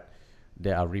great, but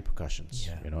there are repercussions.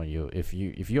 Yeah. If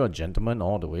you're a gentleman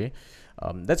all the way,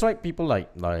 that's why people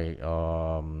like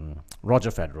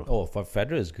Roger Federer. Oh, for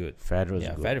Federer is good. Federer is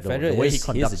Yeah, good. Federer The way he is a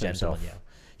conducts gentleman. himself. Yeah.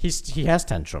 He has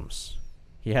tantrums.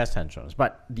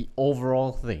 But the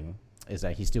overall thing is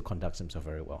that he still conducts himself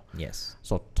very well. Yes.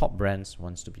 So top brands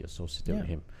wants to be associated with Yeah.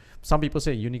 him. Some people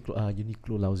say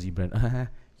Uniqlo lousy brand.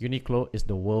 Uniqlo is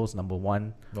the world's number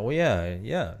one Oh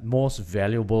yeah. most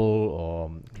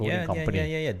valuable clothing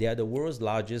company. Yeah. They are the world's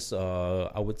largest.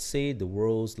 I would say the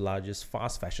world's largest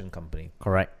fast fashion company.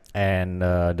 Correct. And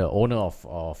the owner of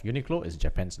Uniqlo is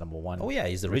Japan's number one. Oh yeah,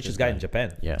 he's the richest guy in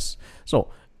Japan. Yes. So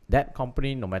that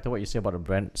company, no matter what you say about the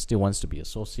brand, still wants to be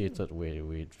associated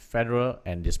with Federer,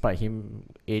 and despite him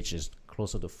age is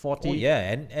closer to 40. Oh yeah,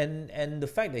 and the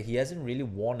fact that he hasn't really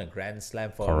won a Grand Slam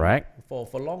for Correct. for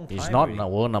a long time. He's not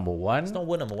already. world number one. He's not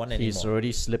world number one anymore. He's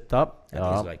already slipped up. I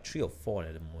think he's like 3 or 4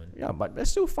 at the moment. Yeah, but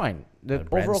that's still fine. The But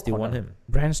brands overall still want conduct- him.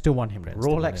 Brands still want him. Brands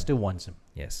still want Rolex him. still wants him.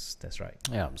 Yes, that's right.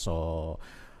 Yeah. So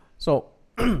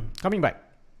coming back,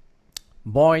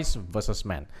 boys versus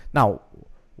men. Now,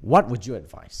 what would you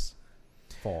advise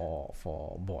for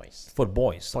boys? For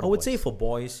boys, For I the would boys. say for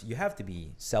boys, you have to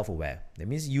be self-aware. That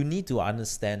means you need to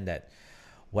understand that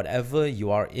whatever you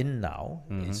are in now,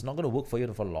 it's not going to work for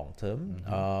you for long term.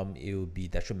 It will be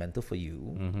detrimental for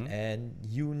you, and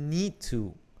you need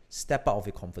to step out of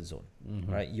your comfort zone.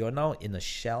 Right? You're now in a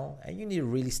shell, and you need to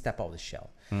really step out of the shell.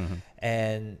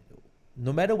 And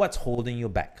no matter what's holding you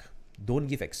back, don't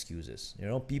give excuses.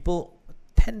 People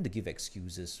tend to give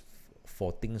excuses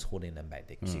for things holding them back.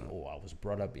 They could say, "Oh, I was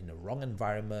brought up in the wrong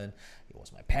environment. It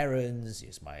was my parents.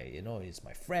 It's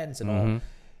my friends and all."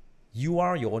 You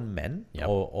are your own man,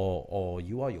 or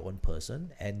you are your own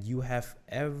person, and you have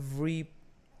every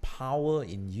power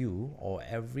in you, or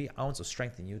every ounce of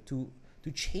strength in you to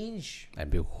change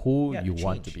And be who you to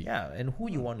want to change. be. and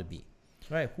who you want to be,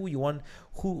 right? Who you want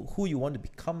to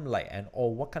become like, and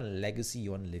or what kind of legacy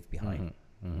you want to leave behind.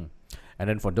 And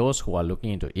then for those who are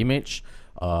looking into image,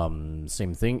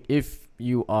 same thing. If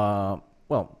you are,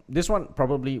 well, this one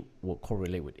probably will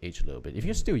correlate with age a little bit. If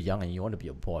you're still young and you want to be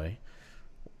a boy,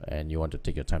 and you want to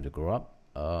take your time to grow up,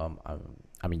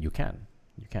 I mean, you can.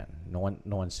 No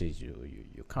one says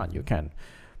you can't. You can.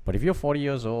 But if you're 40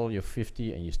 years old, you're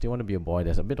 50, and you still want to be a boy,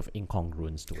 there's a bit of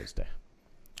incongruence towards there.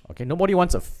 Okay, nobody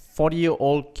wants a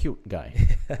 40-year-old cute guy.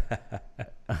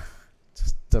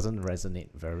 Just doesn't resonate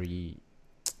very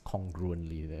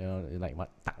congruently. You know, like what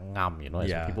tak ngam,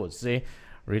 as what people would say,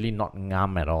 really not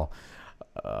ngam at all.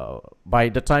 By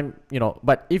the time,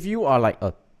 but if you are like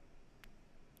a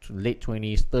late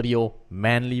 20s, 30-year-old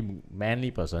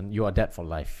manly person, you are that for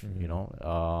life.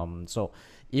 So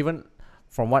even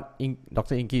from what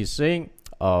Dr. Inky is saying,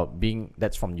 being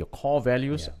that's from your core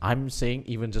values, I'm saying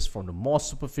even just from the more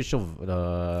superficial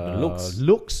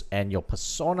looks and your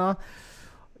persona,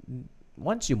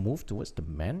 once you move towards the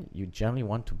man, you generally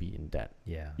want to be in that.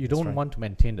 You don't want to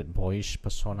maintain that boyish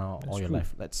persona all your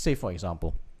life. Let's say, for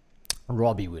example,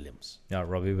 Robbie Williams.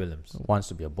 Robbie Williams Wants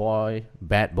to be a boy,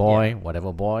 bad boy,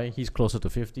 whatever boy. He's closer to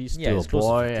 50, still a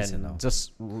boy, and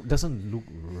just doesn't look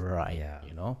right,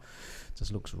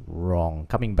 Just looks wrong.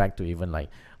 Coming back to even like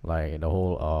the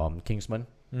whole Kingsman,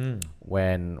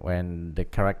 when the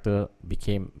character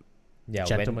became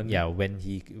gentleman. When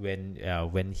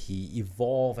he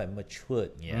evolved and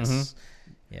matured,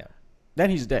 Then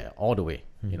he's there all the way.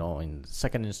 In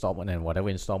second installment and whatever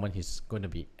installment, he's going to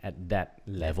be at that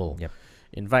level.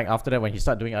 In fact, after that, when he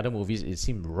started doing other movies, it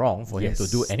seemed wrong for him to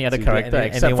do any other character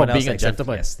except for being a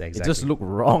gentleman. Exactly. It just looked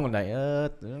wrong. Like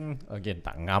again,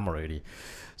 tak ngam already.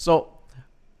 So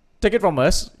take it from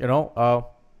us,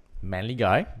 manly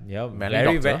guy.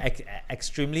 Manly very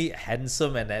extremely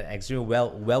handsome and an extremely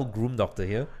well groomed doctor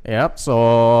here.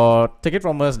 So take it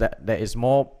from us that there is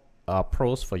more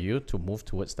pros for you to move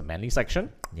towards the manly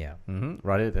section.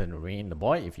 Rather than remain the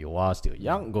boy. If you are still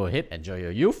young, go ahead, enjoy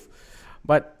your youth.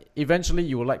 But eventually,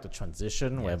 you would like to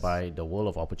transition, whereby the world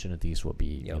of opportunities will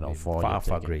be,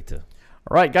 far greater.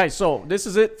 All right, guys. So this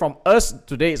is it from us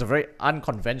today. It's a very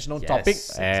unconventional topic,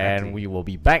 and we will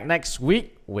be back next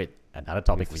week with another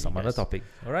topic for some other topic.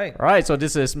 All right. All right. So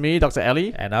this is me, Dr.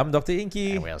 Ellie, and I'm Dr.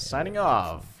 Inky, and we are signing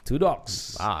off. Two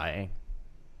docs. Bye.